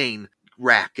 pizza chain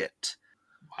racket.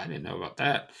 I didn't know about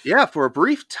that. Yeah, for a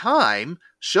brief time,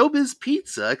 Showbiz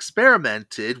Pizza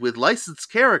experimented with licensed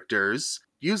characters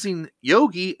using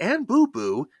Yogi and Boo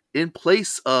Boo in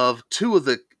place of two of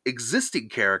the existing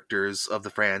characters of the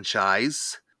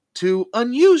franchise, to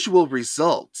unusual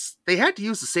results. They had to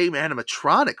use the same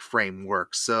animatronic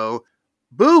framework, so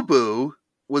Boo Boo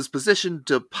was positioned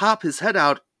to pop his head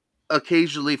out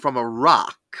occasionally from a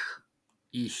rock.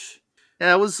 Eesh.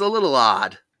 Yeah, it was a little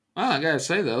odd. Well, I gotta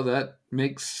say, though, that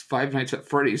makes Five Nights at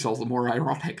Freddy's all the more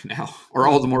ironic now, or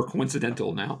all the more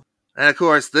coincidental now. And of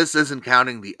course, this isn't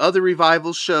counting the other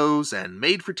revival shows and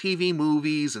made-for-TV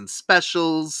movies and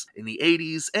specials in the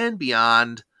 80s and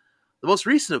beyond. The most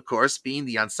recent, of course, being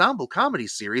the ensemble comedy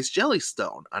series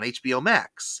Jellystone on HBO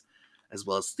Max, as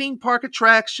well as theme park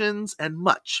attractions and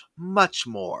much, much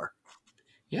more.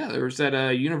 Yeah, there was that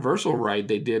Universal ride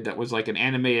they did that was like an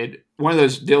animated, one of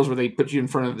those deals where they put you in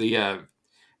front of the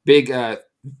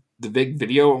big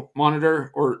video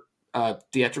monitor or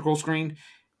theatrical screen,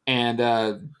 and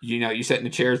you sit in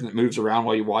the chairs and it moves around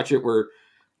while you watch it, where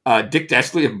Dick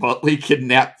Dastardly and Buttley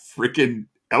kidnap freaking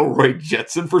Elroy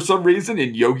Jetson for some reason,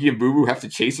 and Yogi and Boo Boo have to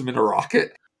chase him in a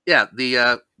rocket. Yeah,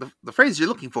 the phrase you're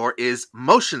looking for is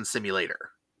motion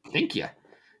simulator. Thank you.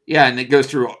 Yeah, and it goes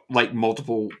through like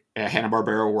multiple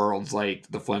Hanna-Barbera worlds, like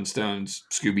the Flintstones,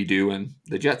 Scooby-Doo, and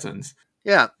the Jetsons.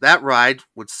 Yeah, that ride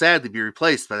would sadly be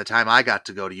replaced by the time I got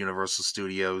to go to Universal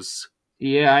Studios.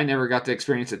 Yeah, I never got to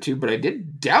experience it too, but I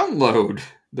did download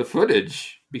the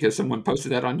footage because someone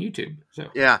posted that on YouTube. So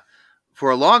Yeah,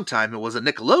 for a long time it was a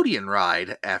Nickelodeon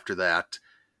ride after that,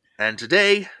 and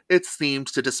today it's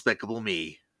themed to Despicable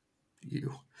Me.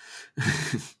 you.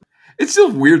 It's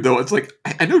still weird though. It's like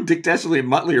I know Dick Dastardly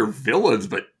and Muttley are villains,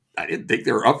 but I didn't think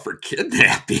they were up for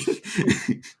kidnapping.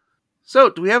 So,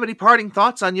 do we have any parting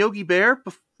thoughts on Yogi Bear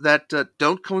that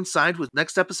don't coincide with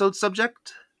next episode's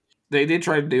subject? They did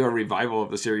try to do a revival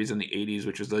of the series in the 80s,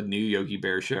 which was the new Yogi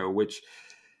Bear show, which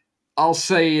I'll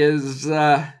say is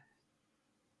I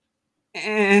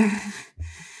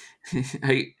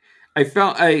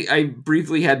felt I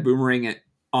briefly had Boomerang it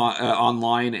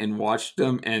online and watched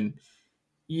them, and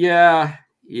yeah,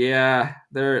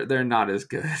 they're not as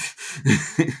good.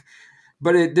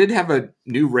 But it did have a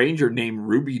new ranger named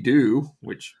Ruby Doo,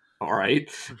 which, all right,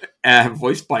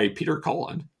 voiced by Peter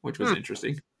Cullen, which was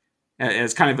interesting,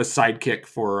 as kind of a sidekick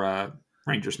for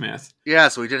Ranger Smith. Yeah,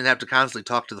 so we didn't have to constantly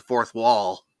talk to the fourth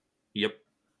wall. Yep.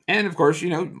 And of course,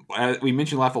 we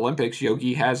mentioned Laugh Olympics.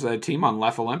 Yogi has a team on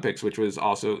Laugh Olympics, which was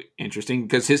also interesting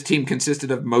because his team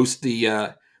consisted of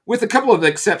with a couple of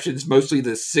exceptions, mostly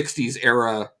the 60s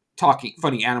era talking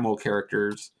funny animal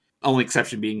characters. Only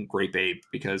exception being Grape Ape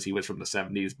because he was from the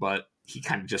 70s, but he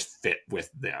kind of just fit with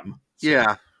them. So,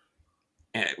 Yeah.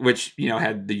 Which,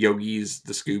 had the Yogis,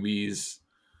 the Scoobies,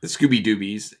 the Scooby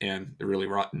Doobies, and the Really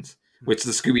Rottens. Which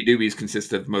the Scooby Doobies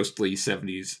consist of mostly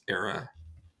 70s era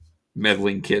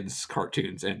meddling kids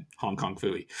cartoons and Hong Kong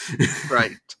Phooey.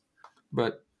 Right.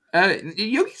 But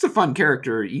Yogi's a fun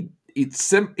character.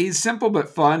 he's simple but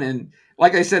fun, and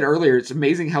like I said earlier, it's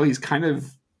amazing how he's kind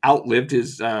of outlived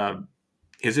his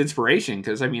inspiration.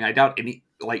 Because I mean, I doubt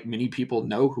many people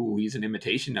know who he's an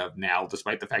imitation of now,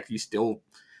 despite the fact he's still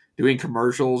doing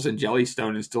commercials and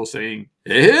Jellystone and still saying,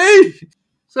 "Hey."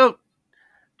 So, do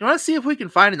you want to see if we can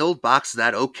find an old box of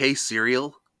that OK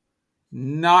cereal?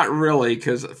 Not really,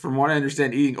 because from what I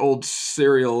understand, eating old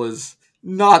cereal is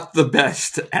not the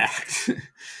best act.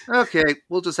 Okay,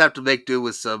 we'll just have to make do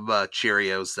with some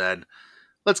Cheerios then.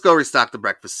 Let's go restock the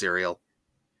breakfast cereal.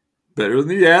 Better than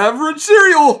the average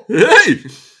cereal. Hey!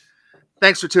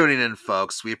 Thanks for tuning in,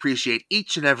 folks. We appreciate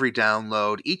each and every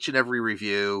download, each and every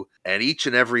review, and each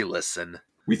and every listen.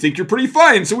 We think you're pretty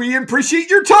fine, so we appreciate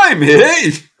your time.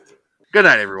 Hey! Good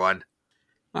night, everyone.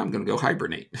 I'm going to go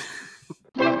hibernate.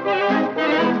 The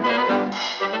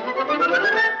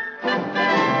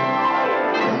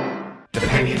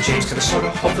Penny and James to the sort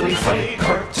of hopefully funny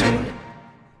cartoon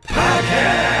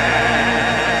podcast.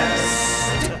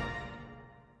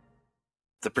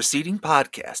 The preceding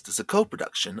podcast is a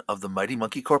co-production of the Mighty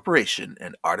Monkey Corporation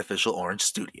and Artificial Orange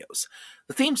Studios.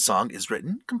 The theme song is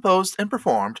written, composed, and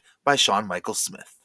performed by Shawn Michael Smith.